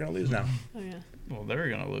do that? We're gonna lose now. Oh yeah. Well, they're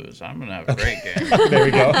gonna lose. I'm gonna have a great game. There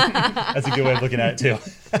we go. That's a good way of looking at it too.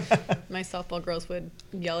 My softball girls would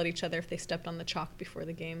yell at each other if they stepped on the chalk before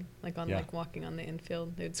the game, like on Yeah. like walking on the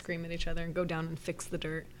infield. They would scream at each other and go down and fix the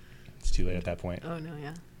dirt. It's too late at that point. Oh no,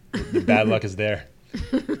 yeah. The bad luck is there.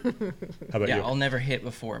 How about Yeah, you? I'll never hit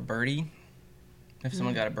before a birdie. If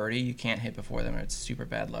someone got a birdie, you can't hit before them, or it's super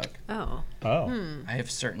bad luck. Oh. Oh, I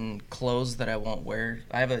have certain clothes that I won't wear.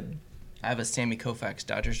 I have a Sammy Koufax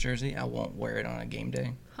Dodgers jersey. I won't wear it on a game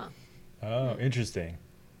day. oh, interesting.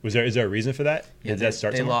 Is there a reason for that? Yeah, Did they, that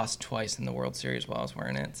start they somewhere? lost twice in the World Series while I was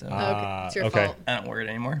wearing it, so Okay. It's your okay. fault. I don't wear it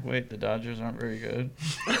anymore. Wait, the Dodgers aren't very good.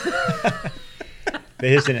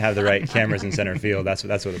 They just didn't have the right cameras in center field. That's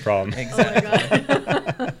what the problem.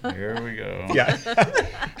 Exactly. Here we go. Yeah.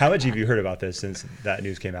 How much have you heard about this since that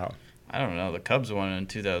news came out? I don't know. The Cubs won in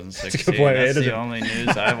 2016. That's a good point. That's It the doesn't- only news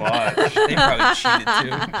I watched. They probably cheated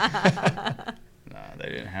too. Nah, they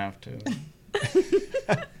didn't have to.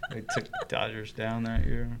 They took the Dodgers down that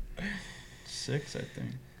year. 6, I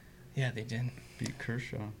think. Yeah, they did. Beat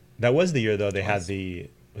Kershaw. That was the year though they had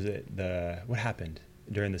Was. what happened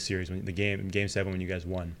during the series when the game 7 when you guys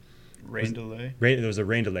won? Rain delay. There was a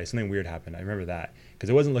rain delay. Something weird happened. I remember that because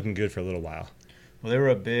it wasn't looking good for a little while. Well, they were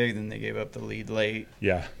up big, then they gave up the lead late,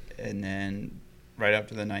 Yeah. and then right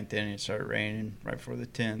after the 9th inning, it started raining right before the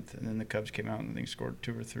 10th, and then the Cubs came out and I think scored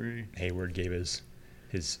 2 or 3. Hayward gave his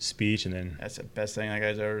speech and then That's the best thing that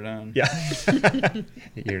guy's ever done. yeah.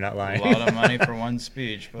 You're not A lying. lot of money for one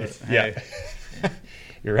speech, but hey, Yeah.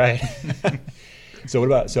 You're right. So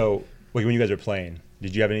when you guys were playing,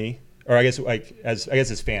 did you have any? Or I guess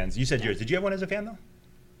as fans, you said yours. Did you have one as a fan though?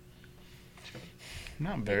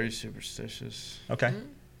 Not very superstitious. Okay.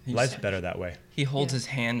 He's- Life's better that way. He holds Yeah. his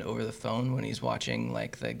hand over the phone when he's watching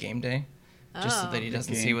like the game day, just so that he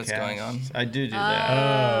doesn't see what's going on. Gamecast. I do that.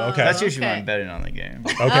 Oh, okay. That's usually when okay. I'm betting on the game.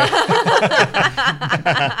 Okay.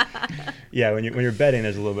 Yeah, when you're betting,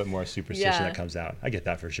 there's a little bit more superstition Yeah. that comes out. I get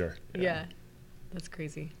that for sure. Yeah. That's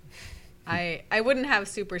crazy. I wouldn't have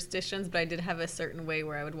superstitions, but I did have a certain way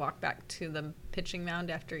where I would walk back to the pitching mound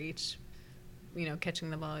after each, catching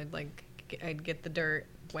the ball. I'd get the dirt,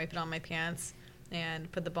 wipe it on my pants, and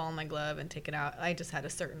put the ball in my glove and take it out. I just had a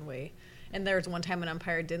certain way. And there was one time an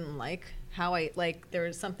umpire didn't like how there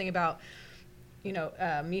was something about,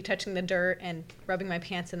 me touching the dirt and rubbing my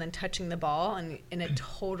pants and then touching the ball, and it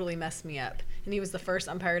totally messed me up. And he was the first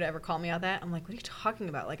umpire to ever call me out that. I'm like, what are you talking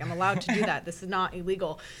about? Like, I'm allowed to do that. This is not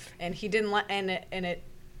illegal. And he didn't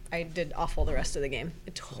I did awful the rest of the game.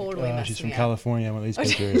 It totally messed She's me from up. California, one of these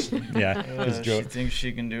pitchers. Yeah. Just She joke. thinks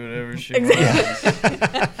she can do whatever she Exactly. wants.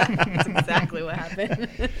 That's exactly what happened.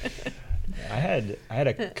 I had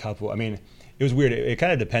a couple. I mean, it was weird. It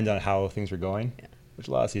kind of depended on how things were going, which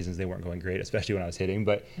a lot of seasons they weren't going great, especially when I was hitting.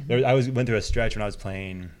 But I went through a stretch when I was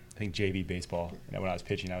playing, I think JV baseball. When I was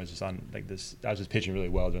pitching, I was just on I was just pitching really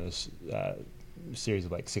well during this series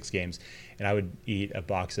of 6 games, and I would eat a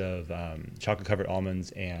box of chocolate covered almonds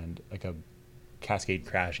and like a Cascade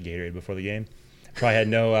Crash Gatorade before the game. Probably had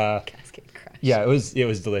no. Cascade Crash. Yeah, it was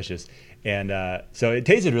delicious, and so it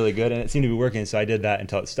tasted really good, and it seemed to be working. So I did that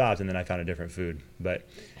until it stopped, and then I found a different food. But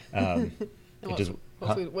it just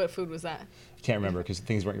What food was that? can't remember because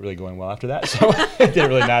things weren't really going well after that, so it didn't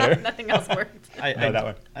really matter. Nothing else worked. That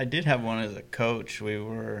one. I did have one as a coach. We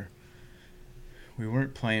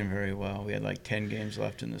weren't playing very well. We had 10 games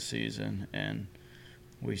left in the season, and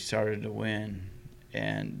we started to win,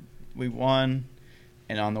 and we won.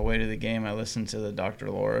 And on the way to the game, I listened to the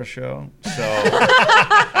Dr. Laura show. So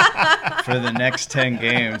for the next 10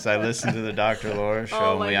 games, I listened to the Dr. Laura show,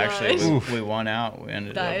 Oh and my we gosh. actually Oof. we won out. We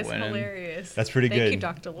ended That up is winning. hilarious. That's pretty Thank good. you,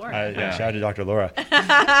 Dr. Laura. Yeah, shout out to Dr. Laura.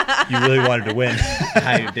 You really wanted to win.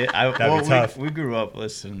 I did. That'd be tough. We grew up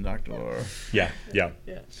listening to Dr. Laura. Yeah.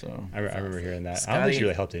 So I remember hearing that. I don't think she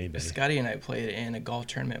really helped anybody. Scotty and I played in a golf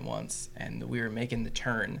tournament once, and we were making the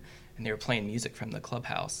turn, and they were playing music from the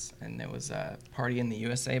clubhouse, and there was a Party in the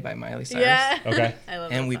USA by Miley Cyrus. Yeah. Okay. I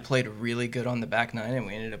love And that we song. played really good on the back nine, and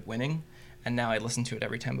we ended up winning. And now I listen to it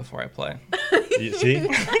every time before I play. You see?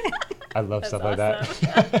 I love stuff like that.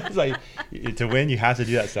 It's like to win, you have to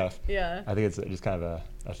do that stuff. Yeah. I think it's just kind of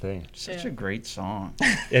a thing. such Yeah. a great song.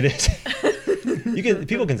 It is.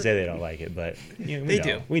 People can say they don't like it, but They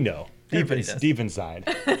do. We know. Everybody does. Deep inside.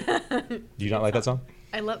 Do you not like that song?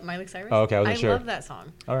 I love Miley Cyrus. Oh, okay, I wasn't sure. love that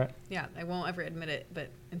song. All right. Yeah, I won't ever admit it, but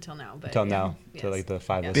until now. But Until yeah. now, Yes. to the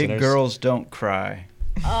 5 Yeah. listeners. Big Girls Don't Cry.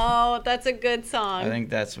 Oh, that's a good song. I think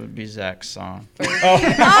that's would be Zach's song. Oh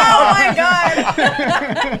my God!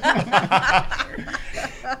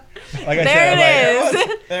 Like I There said, it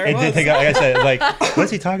is. There It did take, like I said,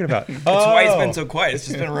 what's he talking about? That's why it's been Oh. so quiet. It's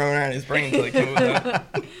just been rolling around his brain until he came up with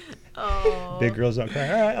that. Oh. Big Girls Don't Cry.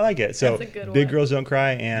 All right, I like it. So, That's a good Big one. Girls Don't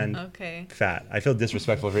Cry and Okay. Fat. I feel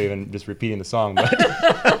disrespectful for even just repeating the song, but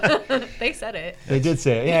They said it. they did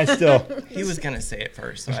say it. Yeah, still. He was going to say it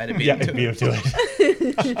first, so I had to beat Yeah, him to beat it.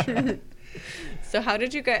 him to it. So how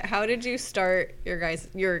did you start your guys'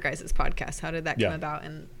 podcast? How did that come Yeah. about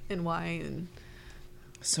and why? And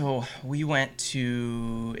So we went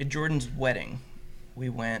to Jordan's wedding. We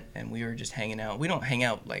went and we were just hanging out. We don't hang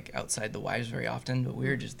out outside the wives very often, but we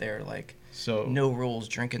were just there So no rules,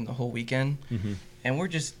 drinking the whole weekend. And we're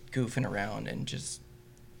just goofing around and just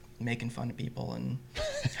making fun of people and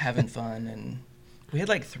having fun. And we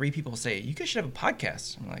had 3 people say, "You guys should have a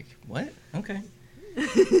podcast." I'm like, "What? Okay."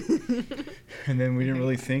 And then we didn't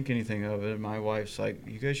really think anything of it. My wife's like,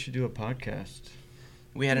 "You guys should do a podcast."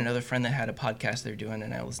 We had another friend that had a podcast they're doing,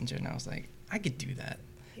 and I listened to it, and I was like, I could do that.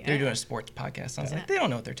 They're doing a sports podcast. I was like, they don't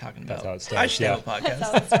know what they're talking about. That's how it I starts, should have a that's podcast.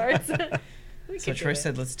 how it starts. We So could do Troy it.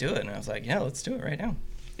 said, let's do it. And I was like, yeah, let's do it right now.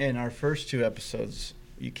 In our first 2 episodes,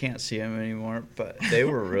 you can't see them anymore, but they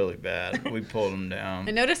were really bad. We pulled them down.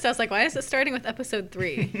 I noticed. I was like, why is it starting with episode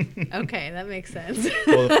 3? Okay, that makes sense.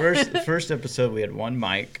 Well, the first episode, we had 1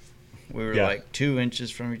 mic. We were Yeah. 2 inches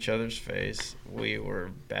from each other's face. We were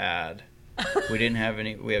bad. We didn't have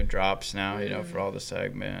any. We have drops now, for all the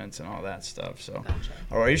segments and all that stuff. So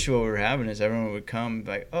our issue what we were having is everyone would come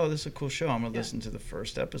like, "Oh, this is a cool show. I'm gonna listen to the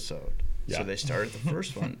first episode." Yeah. So they started the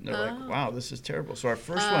first one. They're like, "Wow, this is terrible." So our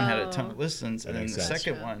first one had a ton of listens, and then makes the sense.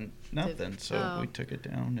 second one nothing. So Oh. we took it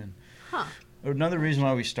down. And Huh. another reason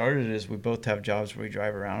why we started is we both have jobs where we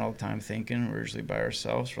drive around all the time thinking. We're usually by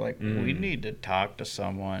ourselves. We're like, we need to talk to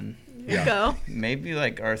someone. Yeah. Go. Maybe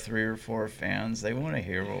like our 3 or 4 fans, they want to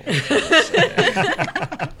hear what we have to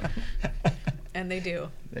say. And they do.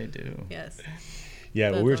 They do. Yes. Yeah,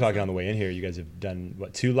 well, That's we were talking awesome. on the way in here. You guys have done,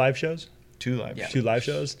 what, 2 live shows? 2 live Yeah. 2 live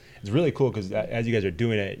shows. It's really cool because as you guys are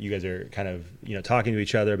doing it, you guys are kind of, talking to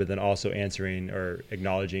each other, but then also answering or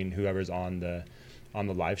acknowledging whoever's on the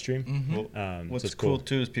live stream. Well, what's so it's cool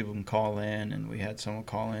too is people can call in, and we had someone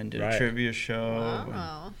call in, did Right. a trivia show.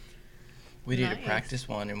 Wow. We did Nice. a practice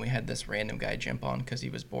one, and we had this random guy jump on because he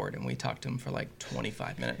was bored, and we talked to him for like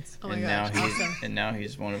 25 minutes. Oh my And gosh. Awesome. now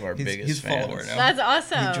he's one of our He's- biggest he's a fans. follower now. That's He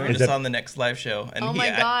awesome. joined Is us that- on the next live show, and Oh he, my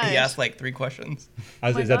he gosh. asked like 3 questions. my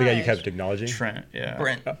Is that the guy you gosh. kept acknowledging? Trent, yeah.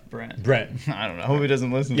 Brent. Brent. Brent. I don't know. I hope he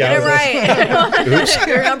doesn't listen Yeah, to Get it this. right.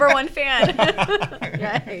 Your number 1 fan.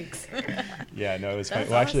 Yikes. Yeah, no, it was funny. That's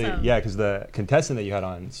Well, actually, awesome. yeah, because the contestant that you had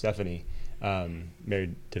on, Stephanie,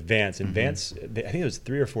 married to Vance, and Vance, I think it was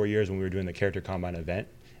 3 or 4 years when we were doing the Character Combine event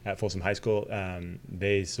at Folsom High School.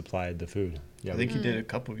 They supplied the food. Yeah, I think he did a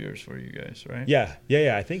couple of years for you guys, right? yeah.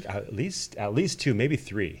 I think at least 2, maybe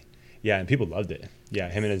 3. Yeah, and people loved it. Yeah,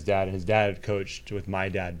 him and his dad coached with my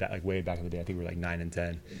dad like way back in the day. I think we were like 9 and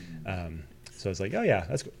 10. So I was like, oh yeah,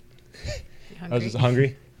 that's cool. I was just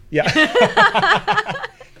hungry. Yeah.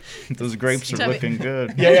 Those grapes are Tell me- looking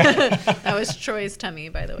good. yeah. That was Troy's tummy,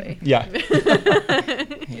 by the way. Yeah.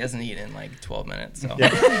 He hasn't eaten in like 12 minutes. So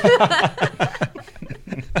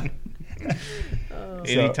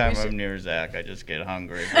Anytime I'm near Zach, I just get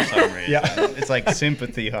hungry for some reason. Yeah. It's like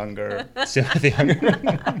sympathy hunger. Sympathy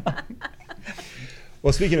hunger.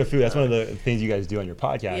 Well, speaking of food, that's one of the things you guys do on your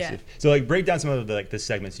podcast. Yeah. So, like, break down some of the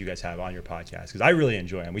segments you guys have on your podcast because I really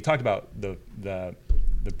enjoy them. We talked about the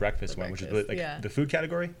breakfast one, which is breakfast, like yeah. the food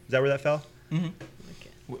category. Is that where that fell?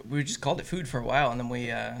 we just called it food for a while, and then we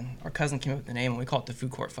our cousin came up with the name, and we call it the Food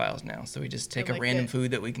Court Files now. So we just take I a like random it. food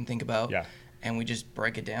that we can think about, Yeah. and we just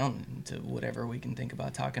break it down into whatever we can think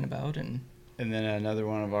about talking about, and And then another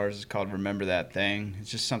one of ours is called Remember That Thing. It's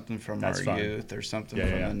just something from That's our fun. youth or something Yeah,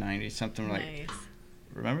 from yeah, the 90s. Something like, Nice.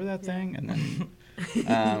 remember that thing? And then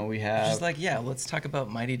we have... just like, yeah, let's talk about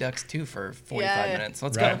Mighty Ducks 2 for 45 Yeah. minutes.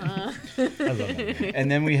 Let's Right. go. I love that.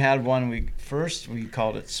 And then we had one, we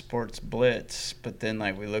called it Sports Blitz, but then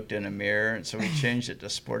like we looked in a mirror, and so we changed it to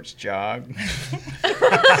Sports Jog.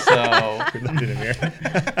 So We looked in the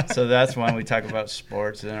mirror. so that's one we talk about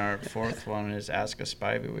sports. And then our 4th one is Ask a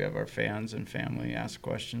Spivey. We have our fans and family ask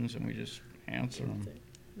questions, and we just answer them.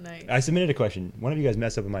 Nice. I submitted a question. One of you guys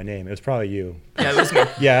messed up with my name. It was probably you. Yeah, it was me.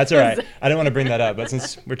 Yeah, that's all right. I didn't want to bring that up, but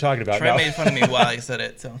since we're talking about Trey it, made fun of me while I said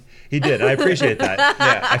it, so he did. I appreciate that.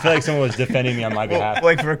 Yeah, I feel like someone was defending me on my Well, behalf.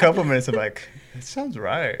 like for a couple minutes, I'm like, that sounds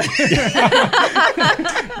right.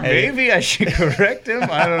 Maybe I should correct him.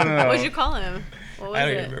 I don't know. What'd you call him? What was I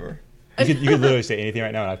don't it? even remember. You could literally say anything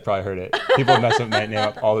right now, and I've probably heard it. People mess up my name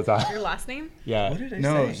up all the Your time. last name? Yeah. What did I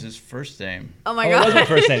No, say? it was his first name. Oh my Oh, it god. was my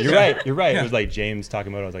first name. You're right. You're right. It Yeah. was like James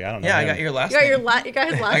Takamoto. I was like, I don't know. Yeah, I him. got your last You got name. you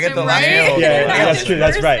got his last I got name the last right? name. Yeah, That's that's his true.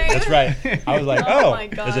 That's first right. name? That's right. I was like, Oh oh, my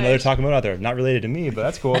there's another gosh. Takamoto out there. Not related to me, but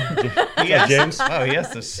that's cool. He Yeah, asked- James. Oh, he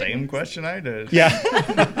asked the same question I did. Yeah.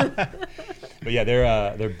 But yeah,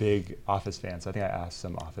 they're big Office fans. So I think I asked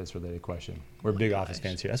some Office related question. We're big Office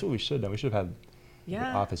fans here. That's what we should have done. We should have had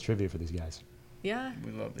Yeah. Office trivia for these guys. Yeah.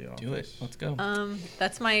 We love the office. Do it. Let's go.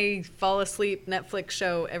 That's my fall asleep Netflix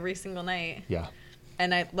show every single night. Yeah.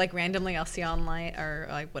 And I like randomly I'll see online or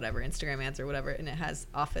like whatever Instagram ads or whatever, and it has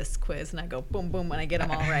Office quiz, and I go boom boom when I get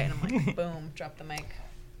them all right, and I'm like boom, drop the mic.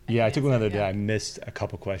 Yeah, I took one the other day. Yeah. I missed a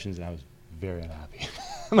couple questions and I was very unhappy.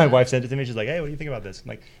 My wife sent it to me. She's like, "Hey, what do you think about this?" I'm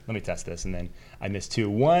like, "Let me test this." And then I missed 2.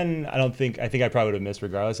 One, I think I probably would have missed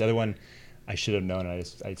regardless. The other one, I should have known.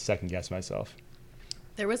 I second guessed myself.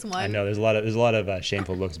 There was one. I know there's a lot of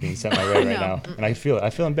shameful looks being sent my way right know. now, and I feel it. I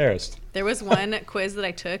feel embarrassed. There was one quiz that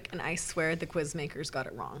I took, and I swear the quiz makers got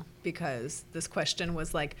it wrong because this question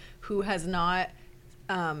was like, who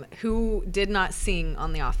did not sing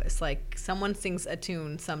on The Office? Like someone sings a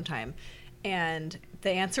tune sometime, and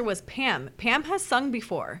the answer was Pam. Pam has sung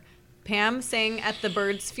before. Pam sang at the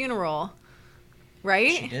Bird's funeral,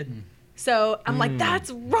 right? She did. So I'm like,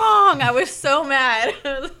 that's wrong. I was so mad.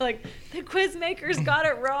 I was like, the quiz makers got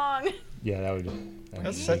it wrong. Yeah, that would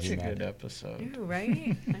That's make such me a mad. good episode. Ooh,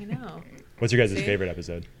 right? I know. What's your guys' See? favorite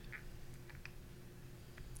episode?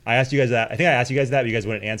 I asked you guys that. I think I asked you guys that, but you guys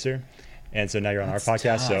wouldn't answer, and so now you're on That's our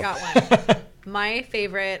podcast. tough. So I got one. My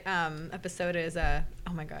favorite episode is oh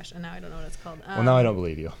my gosh, and now I don't know what it's called. well, now I don't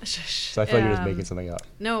believe you. Shush. So I feel like you're just making something up.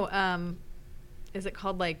 No, is it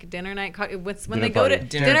called like dinner night? What's when Dinner they go to party.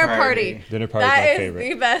 Dinner party? Dinner party is my That is favorite.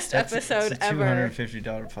 the best That's episode it's a ever.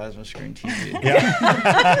 $250 plasma screen TV. Yeah.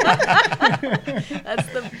 That's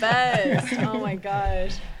the best. Oh my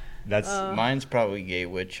gosh. That's Mine's probably Gay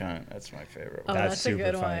Witch Hunt. That's my favorite Oh, one. that's that's a super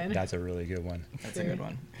good fun. one. That's a really good one. That's a good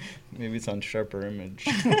one. Maybe it's on Sharper Image.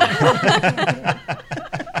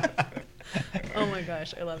 Oh my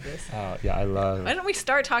gosh, I love this. Yeah, I love. Why didn't we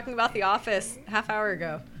start talking about The Office half hour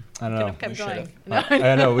ago? I don't Could know. have kept We going. should've. No,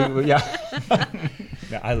 I know. Yeah.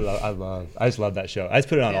 Yeah, I just love that show. I just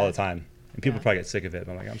put it on all the time, and people Yeah. probably get sick of it.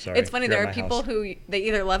 But I'm like, I'm sorry. It's funny. You're There at are my people house. who they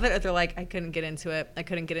either love it or they're like, I couldn't get into it. I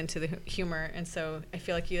couldn't get into the humor, and so I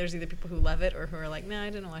feel like there's either people who love it or who are like, nah, I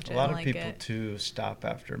didn't watch it. A lot I of like people it. too stop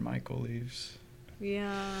after Michael leaves.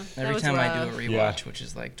 Yeah. that Every was time I rough. do a rewatch, Yeah. which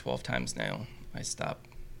is like 12 times now, I stop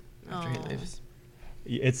after he Aw. leaves.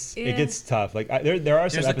 It Yeah. gets tough. Like there are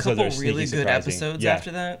some There's a episodes that couple are really sneaky good surprising. episodes Yeah,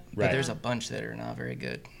 after that, but right. there's a bunch that are not very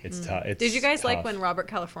good. It's tough. It's Did you guys like tough. when Robert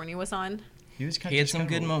California was on? He was kind He of had some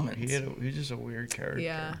good moments. He was just a weird character.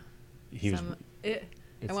 Yeah. he was? I It's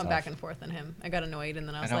went tough. back and forth on him. I got annoyed, and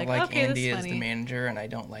then I I was don't like, like okay, Andy this as is the funny. manager, and I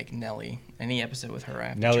don't like Nellie. Any episode with her, I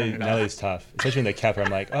have to turn it off. Nelly's tough, especially when they kept her.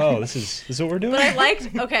 I'm like, oh, this is what we're doing. But I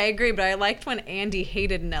liked. Okay, I agree. But I liked when Andy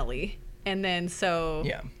hated Nellie, and then so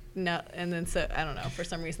Yeah. No, and then so I don't know. For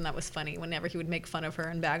some reason, that was funny. Whenever he would make fun of her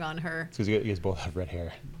and bag on her. Because you guys both have red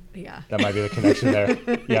hair. Yeah. That might be the connection there.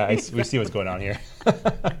 Yeah, we see what's going on here.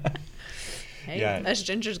 Hey, Yeah. us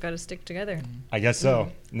gingers got to stick together. I guess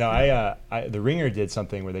so. No, I The Ringer did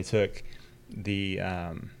something where they took the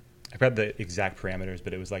I forgot the exact parameters,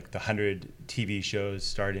 but it was like the 100 TV shows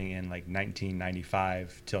starting in like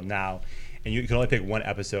 1995 till now, and you can only pick one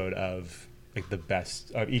episode of like the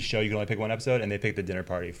best of each show. You can only pick one episode, and they picked the Dinner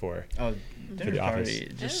Party for. Oh, The Dinner Office. Party.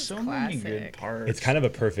 That Just is so many good classic. parts. It's kind of a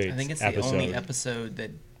perfect I think it's episode. the only episode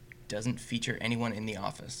that doesn't feature anyone in the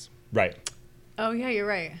office. Right, Oh yeah, you're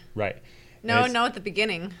right. right. No, And it's- no, at the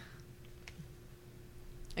beginning.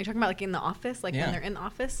 Are you talking about like in the office, like Yeah. when they're in the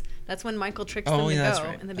office? That's when Michael tricks Oh, them to yeah, that's go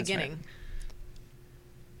right. in the That's beginning. right.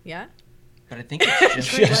 Yeah. But I think it's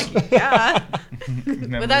just Like, yeah.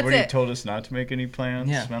 Remember that's when he it. told us not to make any plans?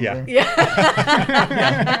 Yeah. Remember? Yeah.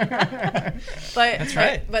 But That's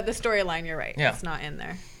right. But the storyline, you're right. Yeah. It's not in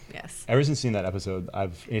there. Yes. Ever since seeing that episode,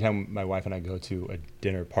 anytime my wife and I go to a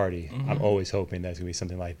dinner party, I'm always hoping that's gonna be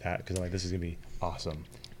something like that because I'm like, this is gonna be awesome.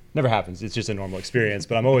 Never happens. It's just a normal experience,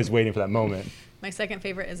 but I'm always waiting for that moment. My second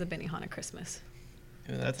favorite is a Benihana Christmas.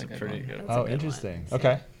 Ooh, That's a a good pretty one. good That's one. a Oh, good interesting. one.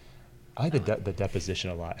 Okay. I like the deposition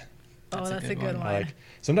a lot. Oh, that's a good one. I like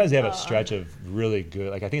sometimes they have a stretch of really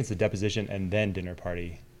good. Like I think it's the deposition and then dinner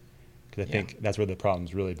party, because I Yeah. think that's where the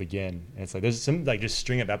problems really begin. And it's like there's some like just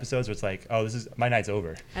string of episodes where it's like, oh, this is my night's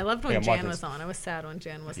over. I loved Like, when I'm Jan watching was this. on. I was sad when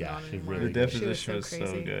Jan wasn't Yeah, on she's anymore. really The good. She was deposition was so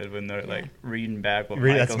crazy. good when they're Yeah. like reading back what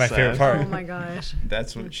Really, Michael that's my favorite said. part. Oh my gosh.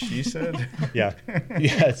 That's what she said. Yeah.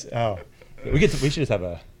 Yes. Oh, we should just have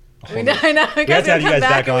a. whole We know, I know. We have to have you guys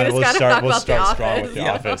back on. and we We'll just gotta talk start about strong the with the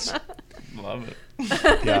Office. Office. Love it.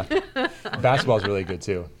 Yeah. Basketball's really good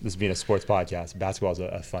too. This being a sports podcast, basketball's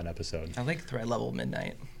a fun episode. I like Thread Level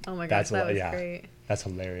Midnight. Oh my gosh, That's that was yeah. great. That's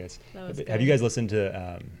hilarious. That was Have good. you guys listened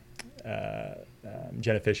to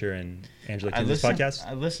Jenna Fisher and Angela Kinsey's podcast?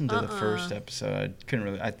 I listened to the first episode. I couldn't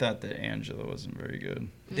really. I thought that Angela wasn't very good.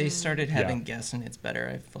 They started having Yeah. guests, and it's better.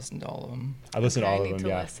 I've listened to all of them. I listened Okay, to all I of need them. to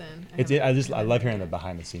Yeah. listen. I love hearing the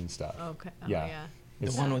behind the scenes stuff. Okay. Oh, Yeah. yeah. The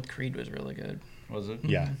It's- one with Creed was really good. Was it?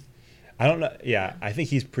 Yeah. I don't know. Yeah, I think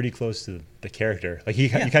he's pretty close to the character. Like you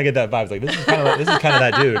kind of get that vibe. It's like this is kind of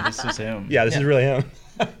that dude. This is him. Yeah, this is Yeah. really him.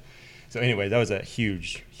 So anyway, that was a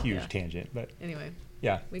huge Yeah. tangent, but Anyway,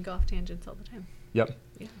 yeah. we go off tangents all the time. Yep.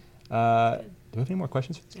 Yeah. Do we have any more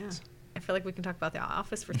questions for these Yeah. guys? I feel like we can talk about the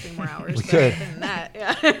Office for 3 more hours. We but could. other than that,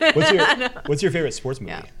 yeah. What's your favorite sports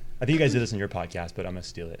movie? Yeah. I think you guys did this in your podcast, but I'm gonna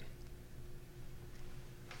steal it.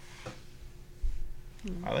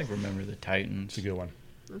 I like Remember the Titans. It's a good one.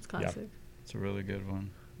 That's classic. It's a really good one.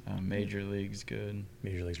 Major League's good.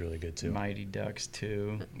 Major League's really good too. Mighty Ducks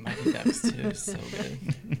 2. Mighty Ducks too is so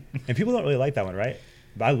good. And people don't really like that one, right?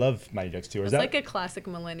 But I love Mighty Ducks too. Or is It's that like a classic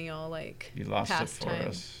millennial You lost it for pastime.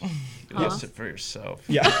 us. You Huh? lost it for yourself.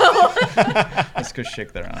 yeah? Let's go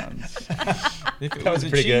shake their arms. If it That was was a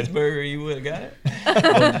pretty good. cheeseburger, you would have got it.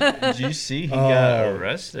 Well, did you see he got Oh.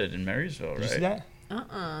 arrested in Marysville, right? Did you see that?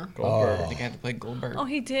 Goldberg. I think I had to play Goldberg. Oh,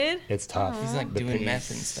 he did? It's tough. He's like The doing meth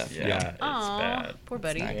pace. and stuff. Yeah, Yeah. it's Aw, bad. poor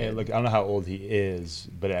buddy. not And look, I don't know how old he is,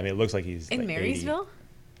 but I mean, it looks like he's In like 80. Marysville?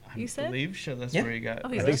 I You said? believe so. That's Yeah. where he got. Oh,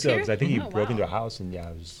 I he's think lives so here? because I think he Oh, broke into a wow. house and it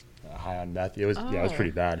was high on meth. It was it was Oh.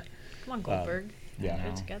 pretty bad. Come on, Goldberg. Yeah, Get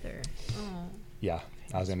it together. Oh. yeah.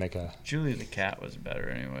 I was gonna make a. Julie the cat was better,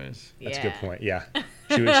 anyways. That's a good Yeah. point. Yeah,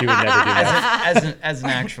 she would never do that. As an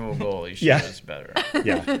actual goalie, she Yeah. was better.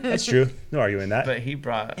 Yeah, that's true. No arguing that. But he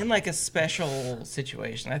brought, In like a special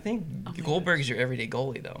situation. I think Goldberg's your everyday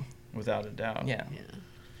goalie though. without a doubt. Yeah. Yeah.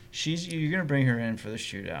 You're gonna bring her in for the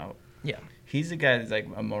shootout. Yeah. He's the guy that's like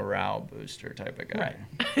a morale booster type of guy.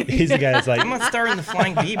 Right. He's the guy that's like, I'm not starting the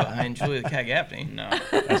flying V behind Julia Cat-Gaffney. No,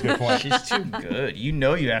 that's a good point. she's too good. You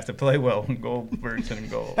know you have to play well when Goldberg's in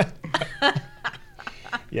goal.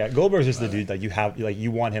 Yeah, Goldberg's just the dude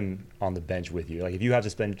you want him on the bench with you. Like if you have to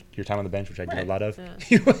spend your time on the bench, which I do a Right. lot of, Yeah.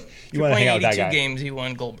 you want to hang Playing out with that 82 guy. games, he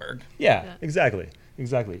won Goldberg. Yeah, Yeah. exactly.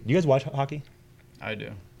 Do you guys watch hockey? I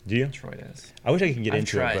do. Do you? Troy does. I wish I could get I've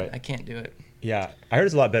into tried. it, I but can't do it. yeah, I heard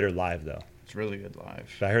it's a lot better live though. It's really good live.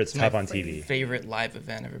 But I heard it's It's tough my on TV. favorite live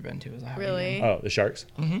event I've ever been to was a hockey Really? game. Oh, the Sharks.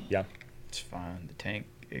 Mhm. Yeah. It's fun. The tank,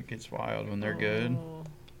 it gets wild when they're good. Oh.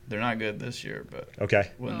 They're not good this year, but Okay.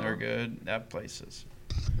 when Oh. they're good, that place is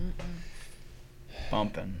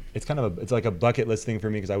bumping. It's kind of it's like a bucket list thing for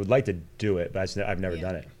me because I would like to do it, but I've never Yeah.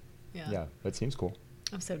 done it. Yeah. Yeah, but it seems cool.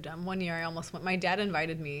 I'm so dumb. One year I almost went. My dad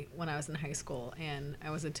invited me when I was in high school, and I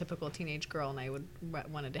was a typical teenage girl, and I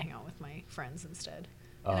wanted to hang out with my friends instead.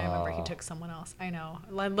 And I remember he Oh. took someone else. I know.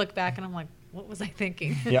 I look back and I'm like, what was I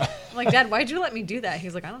thinking? Yeah. I'm like, Dad, why'd you let me do that?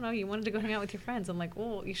 He's like, I don't know. You wanted to go hang out with your friends. I'm like,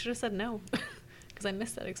 well, you should have said no, because I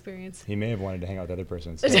missed that experience. He may have wanted to hang out with the other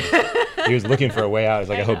person. So he was looking for a way out. He's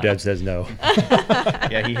like, I I hope know. Deb says no.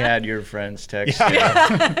 Yeah, he had your friend's text.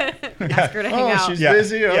 Yeah. you. Ask her to hang Oh, out. she's Yeah.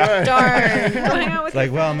 busy. All Yeah. right. Darn. Go hang out with It's like,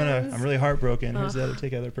 your well, friends. I'm really heartbroken. Who's the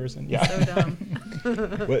other person? Yeah. So dumb.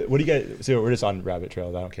 What do you guys? So we're just on rabbit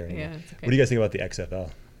trails. I don't care anymore. Yeah, it's okay. What do you guys think about the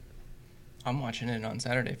XFL? I'm watching it on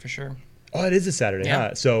Saturday for sure. Oh, it is a Saturday, Yeah.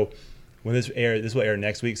 huh? So when this will air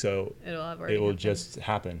next week. So It'll have already it will happened. just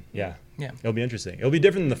happen. Yeah. Yeah. It'll be interesting. It'll be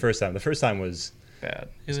different than the first time. The first time was Bad.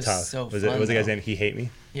 It was tough. so was fun. it? Was the guy's though. name? He Hate Me,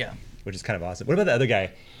 Yeah. which is kind of awesome. What about the other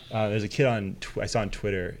guy? There's a kid I saw on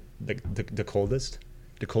Twitter, the coldest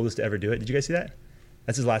to ever do it. Did you guys see that?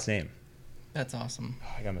 That's his last name. That's awesome.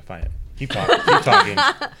 Oh, I gotta find it. Keep talking. Keep talking.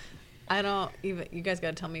 I don't even. You guys got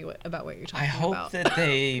to tell me about what you're talking I hope about. that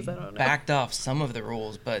they 'Cause I don't know. backed off some of the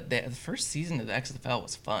rules, but the first season of the XFL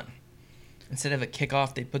was fun. Instead of a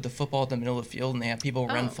kickoff, they put the football at the middle of the field and they have people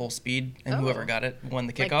run Oh. full speed, and Oh. whoever got it won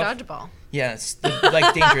the like kickoff. dodgeball. Yeah, it's the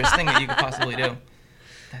dangerous thing that you could possibly do.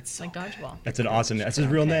 That's so Like bad. dodgeball. That's an awesome. That's his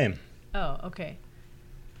real Okay. name. Oh, okay.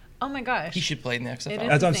 Oh my gosh. He should play in the It XFL. is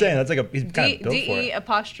That's what I'm his saying. name. That's like he's kind of built for DE it.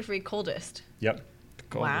 apostrophe coldest. Yep.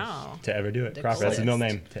 Coldest. Wow. To ever do it. The Crawford. That's his middle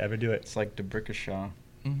coldest. name. To ever do it. It's like DeBrickashaw.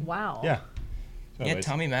 Wow. Yeah. Yeah, Anyways.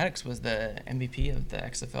 Tommy Maddox was the MVP of the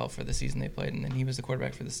XFL for the season they played, and then he was the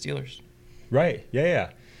quarterback for the Steelers. Right.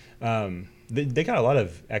 Yeah. They got a lot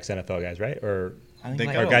of ex-NFL guys, right? Or I think They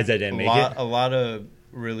like, or guys that didn't make it. A lot of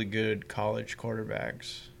really good college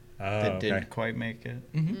quarterbacks Oh, that okay. didn't quite make it.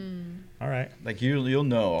 All right. Like you'll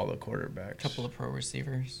know all the quarterbacks. a couple of pro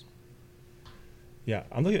receivers. Yeah,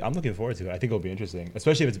 I'm looking forward to it. I think it'll be interesting,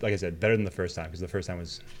 especially if it's, like I said, better than the first time, because the first time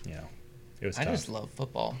was, it was I tough. just love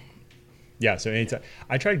football. Yeah, so anytime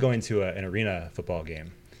I tried going to an arena football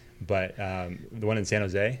game, but the one in San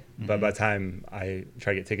Jose. But by the time I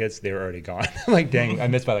tried to get tickets, they were already gone. I'm like, dang, I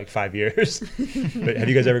missed by like 5 years. But have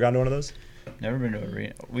you guys ever gone to one of those? Never been to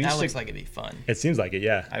arena. We That used looks to, like it'd be fun. It seems like it.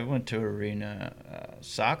 Yeah. I went to arena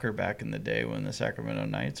soccer back in the day when the Sacramento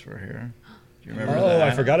Knights were here. Do you remember Oh, that?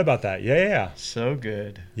 I forgot about that. Yeah. So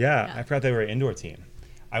good. Yeah, Yeah. I forgot they were an indoor team.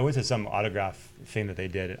 I went to some autograph thing that they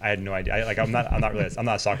did. I had no idea. I'm not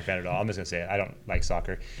a soccer fan at all. I'm just gonna say it. I don't like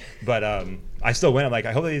soccer, but I still went. I'm like,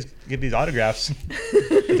 I hope they get these autographs.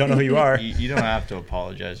 I don't know who you are. You don't have to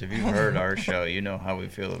apologize. If you've heard our show, you know how we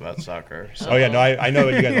feel about soccer. So Oh yeah, no, I know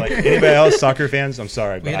what you guys are like. Anybody else soccer fans? I'm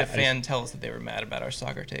sorry, We but had a fan tell us that they were mad about our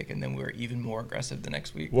soccer take, and then we were even more aggressive the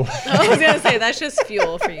next week. Well, I was gonna say that's just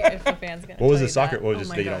fuel for you if the fans gonna. what was tell the you soccer? that. What was Oh just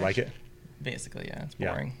my that you don't gosh. like it? Basically, yeah, it's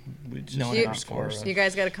Yeah. boring. we just No one You- ever scores. You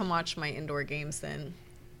guys got to come watch my indoor games then.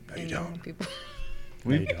 No, you And don't. People.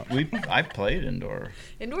 we No, you I played indoor.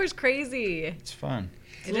 Indoor's crazy. It's fun.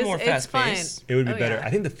 It's a little more It's fun. fast-paced. It would be Oh, better. yeah. I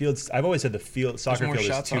think the fields. I've always said the field There's soccer more field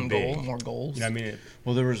is shots too on big. goal, more goals. You know what I mean?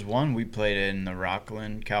 Well, there was one we played in the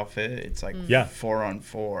Rockland Calfit. It's like Yeah.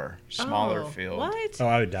 4-on-4, smaller Oh, field. What? Oh,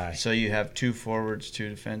 I would die. So you have 2 forwards,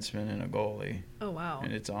 2 defensemen, and a goalie, Oh wow.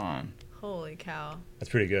 and it's on. Holy cow. That's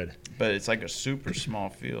pretty good. But it's like a super small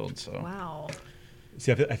field, so Wow.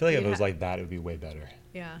 See, I feel like if it You was ha- like that, it would be way better.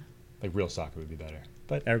 Yeah. Like real soccer would be better.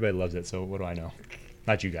 But everybody loves it, so what do I know?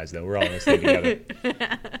 Not you guys though. We're all in this thing together.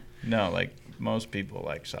 no, like most people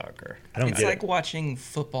like soccer. I don't It's get like it. watching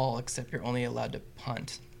football, except you're only allowed to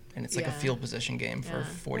punt, and it's like a Yeah. field position game for Yeah.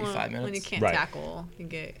 45 Well, minutes. When you can't Right. tackle, you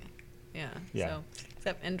get. Yeah. Yeah. So,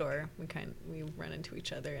 except indoor, we run into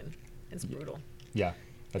each other and it's brutal. Yeah,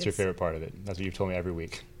 that's your It's- favorite part of it. That's what you've told me every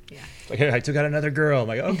week. Yeah. Like, hey, I took out another girl. I'm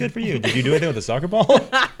like, oh, good for you. Did you do anything with the soccer ball?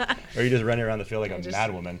 Or are you just running around the field like I a just-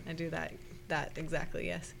 mad woman? I do that. That exactly.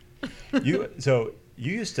 Yes. So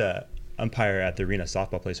you used to umpire at the arena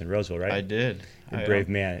softball place in Roseville, right? I did. You're a brave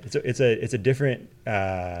man. It's a different.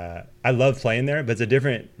 I love playing there, but it's a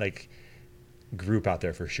different like group out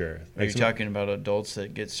there for sure. Are you talking about adults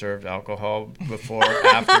that get served alcohol before,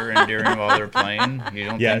 after, and during while they're playing? You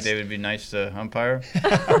don't Yes. think they would be nice to umpire?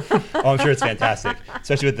 Oh, I'm sure it's fantastic,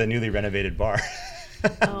 especially with the newly renovated bar.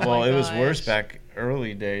 Oh Well, my it was worse gosh. back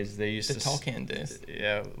early days. They used The to tall can days.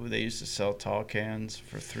 Yeah, they used to sell tall cans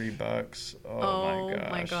for $3. Oh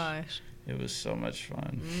my gosh. It was so much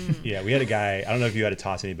fun. Yeah, we had a guy. I don't know if you had to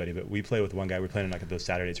toss anybody, but we played with one guy. We were playing in like those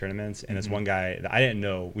Saturday tournaments, and this one guy that I didn't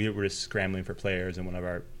know. We were just scrambling for players, and one of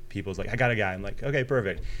our people's like, "I got a guy." I'm like, "Okay,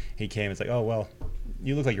 perfect." He came. It's like, "Oh well,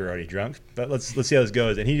 you look like you're already drunk, but let's see how this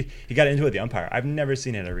goes." And he got into it with the umpire. I've never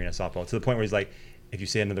seen it in arena softball to the point where he's like, "If you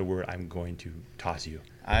say another word, I'm going to toss you."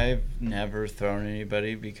 I've never thrown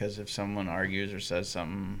anybody because if someone argues or says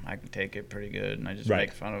something, I can take it pretty good, and I just Right.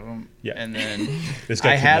 make fun of them. Yeah. And then This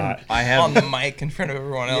guy I could had not. I have On the mic in front of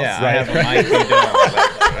everyone else. Yeah, Right. I have a mic. You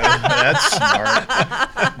don't. That's smart.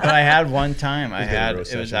 But I had one time. He's got a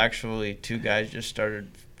roast It was session. actually two guys just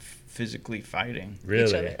started physically fighting.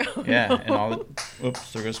 Really? other. Yeah, and all.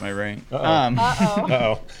 Oops, there goes my ring. Uh-oh.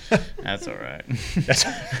 Uh-oh. Uh That's all right.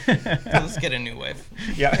 oh. Let's get a new wife.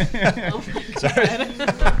 Yeah. Sorry.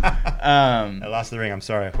 I Um, lost the ring. I'm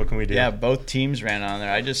sorry. What can we do? yeah, both teams ran on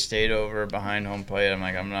there. I just stayed over behind home plate. I'm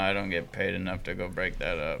like, I don't get paid enough to go break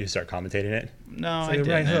that up. You start commentating it. No, It's I like a didn't.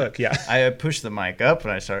 right hook. Yeah. I pushed the mic up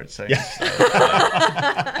and I started saying Yeah.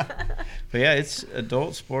 stuff. But yeah, it's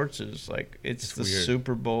adult sports is like it's the weird.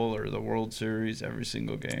 Super Bowl or the World Series every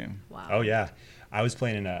single game. Wow. Oh yeah, I was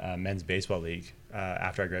playing in a men's baseball league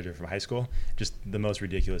after I graduated from high school. Just the most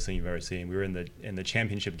ridiculous thing you've ever seen. We were in the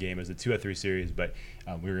championship game. It was a 2-3 series, but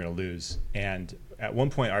we were going to lose. And at one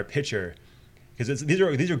point, our pitcher, because these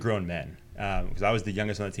are grown men. Because I was the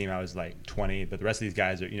youngest on the team. I was like 20, but the rest of these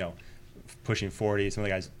guys are pushing 40. Some of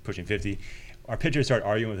the guys pushing 50. Our pitcher started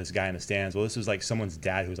arguing with this guy in the stands. Well, this was like someone's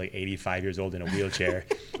dad who was like 85 years old in a wheelchair,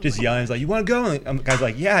 just yelling. He's like, "You want to go?" And the guy's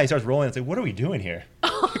like, "Yeah." He starts rolling. It's like, "What are we doing here?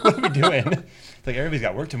 Like, what are we doing?" It's like everybody's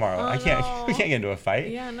got work tomorrow. Oh, We can't no. get into a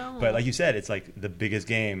fight. Yeah, no. But like you said, it's like the biggest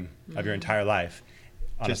game of your entire life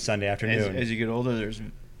on Just a Sunday afternoon. As you get older, there's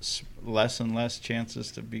less and less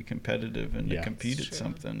chances to be competitive and Yeah. to compete It's at true.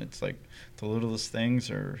 something. It's like the littlest things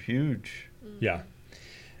are huge. Yeah,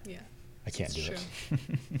 Yeah. I can't do It's it.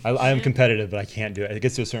 I am competitive, but I can't do it. It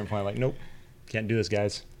gets to a certain point, I'm like, nope, can't do this,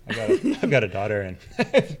 guys. I've got a daughter and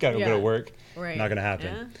I've got to Yeah. go to work. Right. Not gonna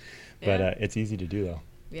happen. Yeah. But Yeah. it's easy to do though,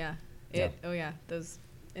 Yeah. Yeah. Oh yeah. Those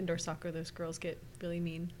indoor soccer, those girls get really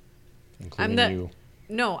mean. including the- you.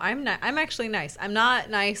 No, I'm not. I'm actually nice. I'm not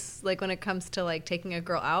nice like when it comes to like taking a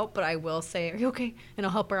girl out, but I will say, "Are you okay?" And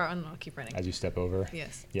I'll help her out and I'll keep running. As you step over.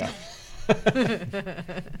 Yes. Yeah.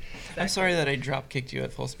 I'm sorry that I drop kicked you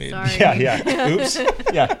at full speed. Sorry. Yeah. Oops.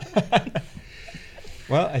 Yeah.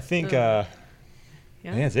 Well, I think Yeah.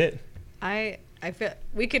 that's it. I feel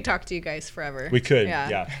we could talk to you guys forever. We could.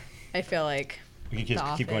 Yeah. I feel like We can just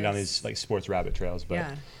The keep going down Office. these like sports rabbit trails, but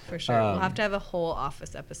yeah, for sure. We'll have um, to have a whole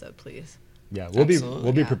Office episode, please. yeah, we'll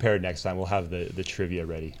Absolutely. be Yeah. prepared next time. We'll have the trivia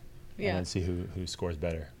ready. Yeah. And then see who scores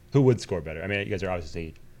better. Who would score better? I mean, you guys are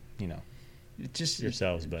obviously, It just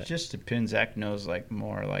yourselves, but it just depends. Zach knows like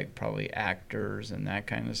more like probably actors and that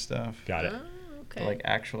kind of stuff. got it. Oh, But, okay. like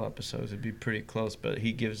actual episodes would be pretty close, but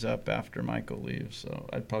he gives up after Michael leaves, so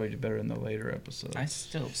I'd probably do better in the later episodes. I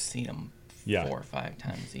still see them Yeah. 4 or 5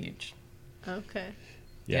 times each. Okay.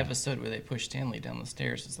 The Yeah. episode where they push Stanley down the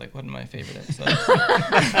stairs is like one of my favorite episodes.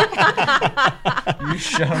 You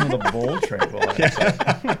shot him with a bowl tray.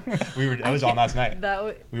 That was on last night. That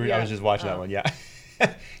would. I was just watching that Oh. one. Yeah.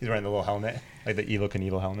 He's wearing the little helmet, like the Elo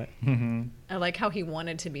Knievel helmet. I like how he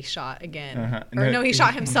wanted to be shot again. Uh-huh. Or no, he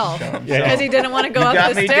shot himself shot himself. because he didn't want to go You up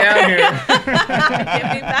got the me stairs. down here.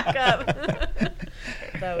 Get me back up.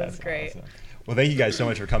 That was That's great. awesome. Well, thank you guys so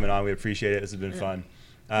much for coming on. We appreciate it. This has been fun.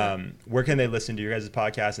 Where can they listen to your guys'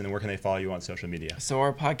 podcast, and then where can they follow you on social media? So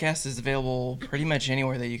our podcast is available pretty much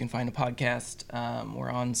anywhere that you can find a podcast. We're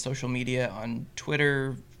on social media on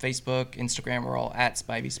Twitter, Facebook, Instagram. We're all at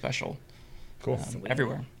Spivey Special. Cool.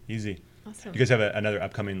 Everywhere. Easy. Awesome. You guys have another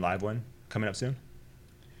upcoming live one coming up soon?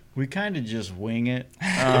 We kind of just wing it.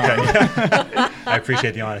 I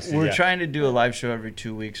appreciate the honesty. We're yeah. trying to do a live show every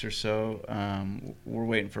 2 weeks or so. We're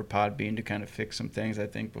waiting for Podbean to kind of fix some things, I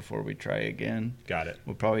think, before we try again. Got it.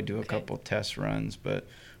 We'll probably do a couple test runs, but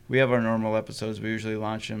we have our normal episodes. We usually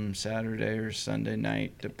launch them Saturday or Sunday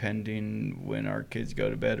night, depending when our kids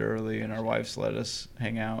go to bed early and our wives let us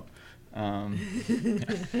hang out.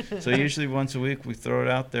 So usually once a week we throw it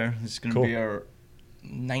out there. It's going to Cool. be our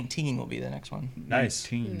 19 will be the next one. Nice.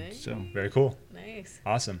 19, Nice. So Very cool. Nice.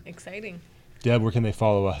 Awesome. Exciting. Deb, where can they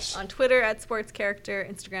follow us? On Twitter at Sports Character,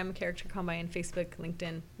 Instagram Character Combine, Facebook,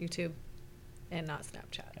 LinkedIn, YouTube, and not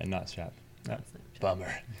Snapchat. And not Snap. No. Not Snapchat.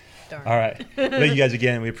 Bummer. Darn. All right. Thank you guys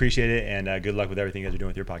again. We appreciate it. And good luck with everything you guys are doing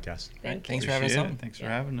with your podcast. Thank you. Thanks for having us appreciate on. it. Thanks for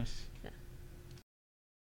Yeah. having us.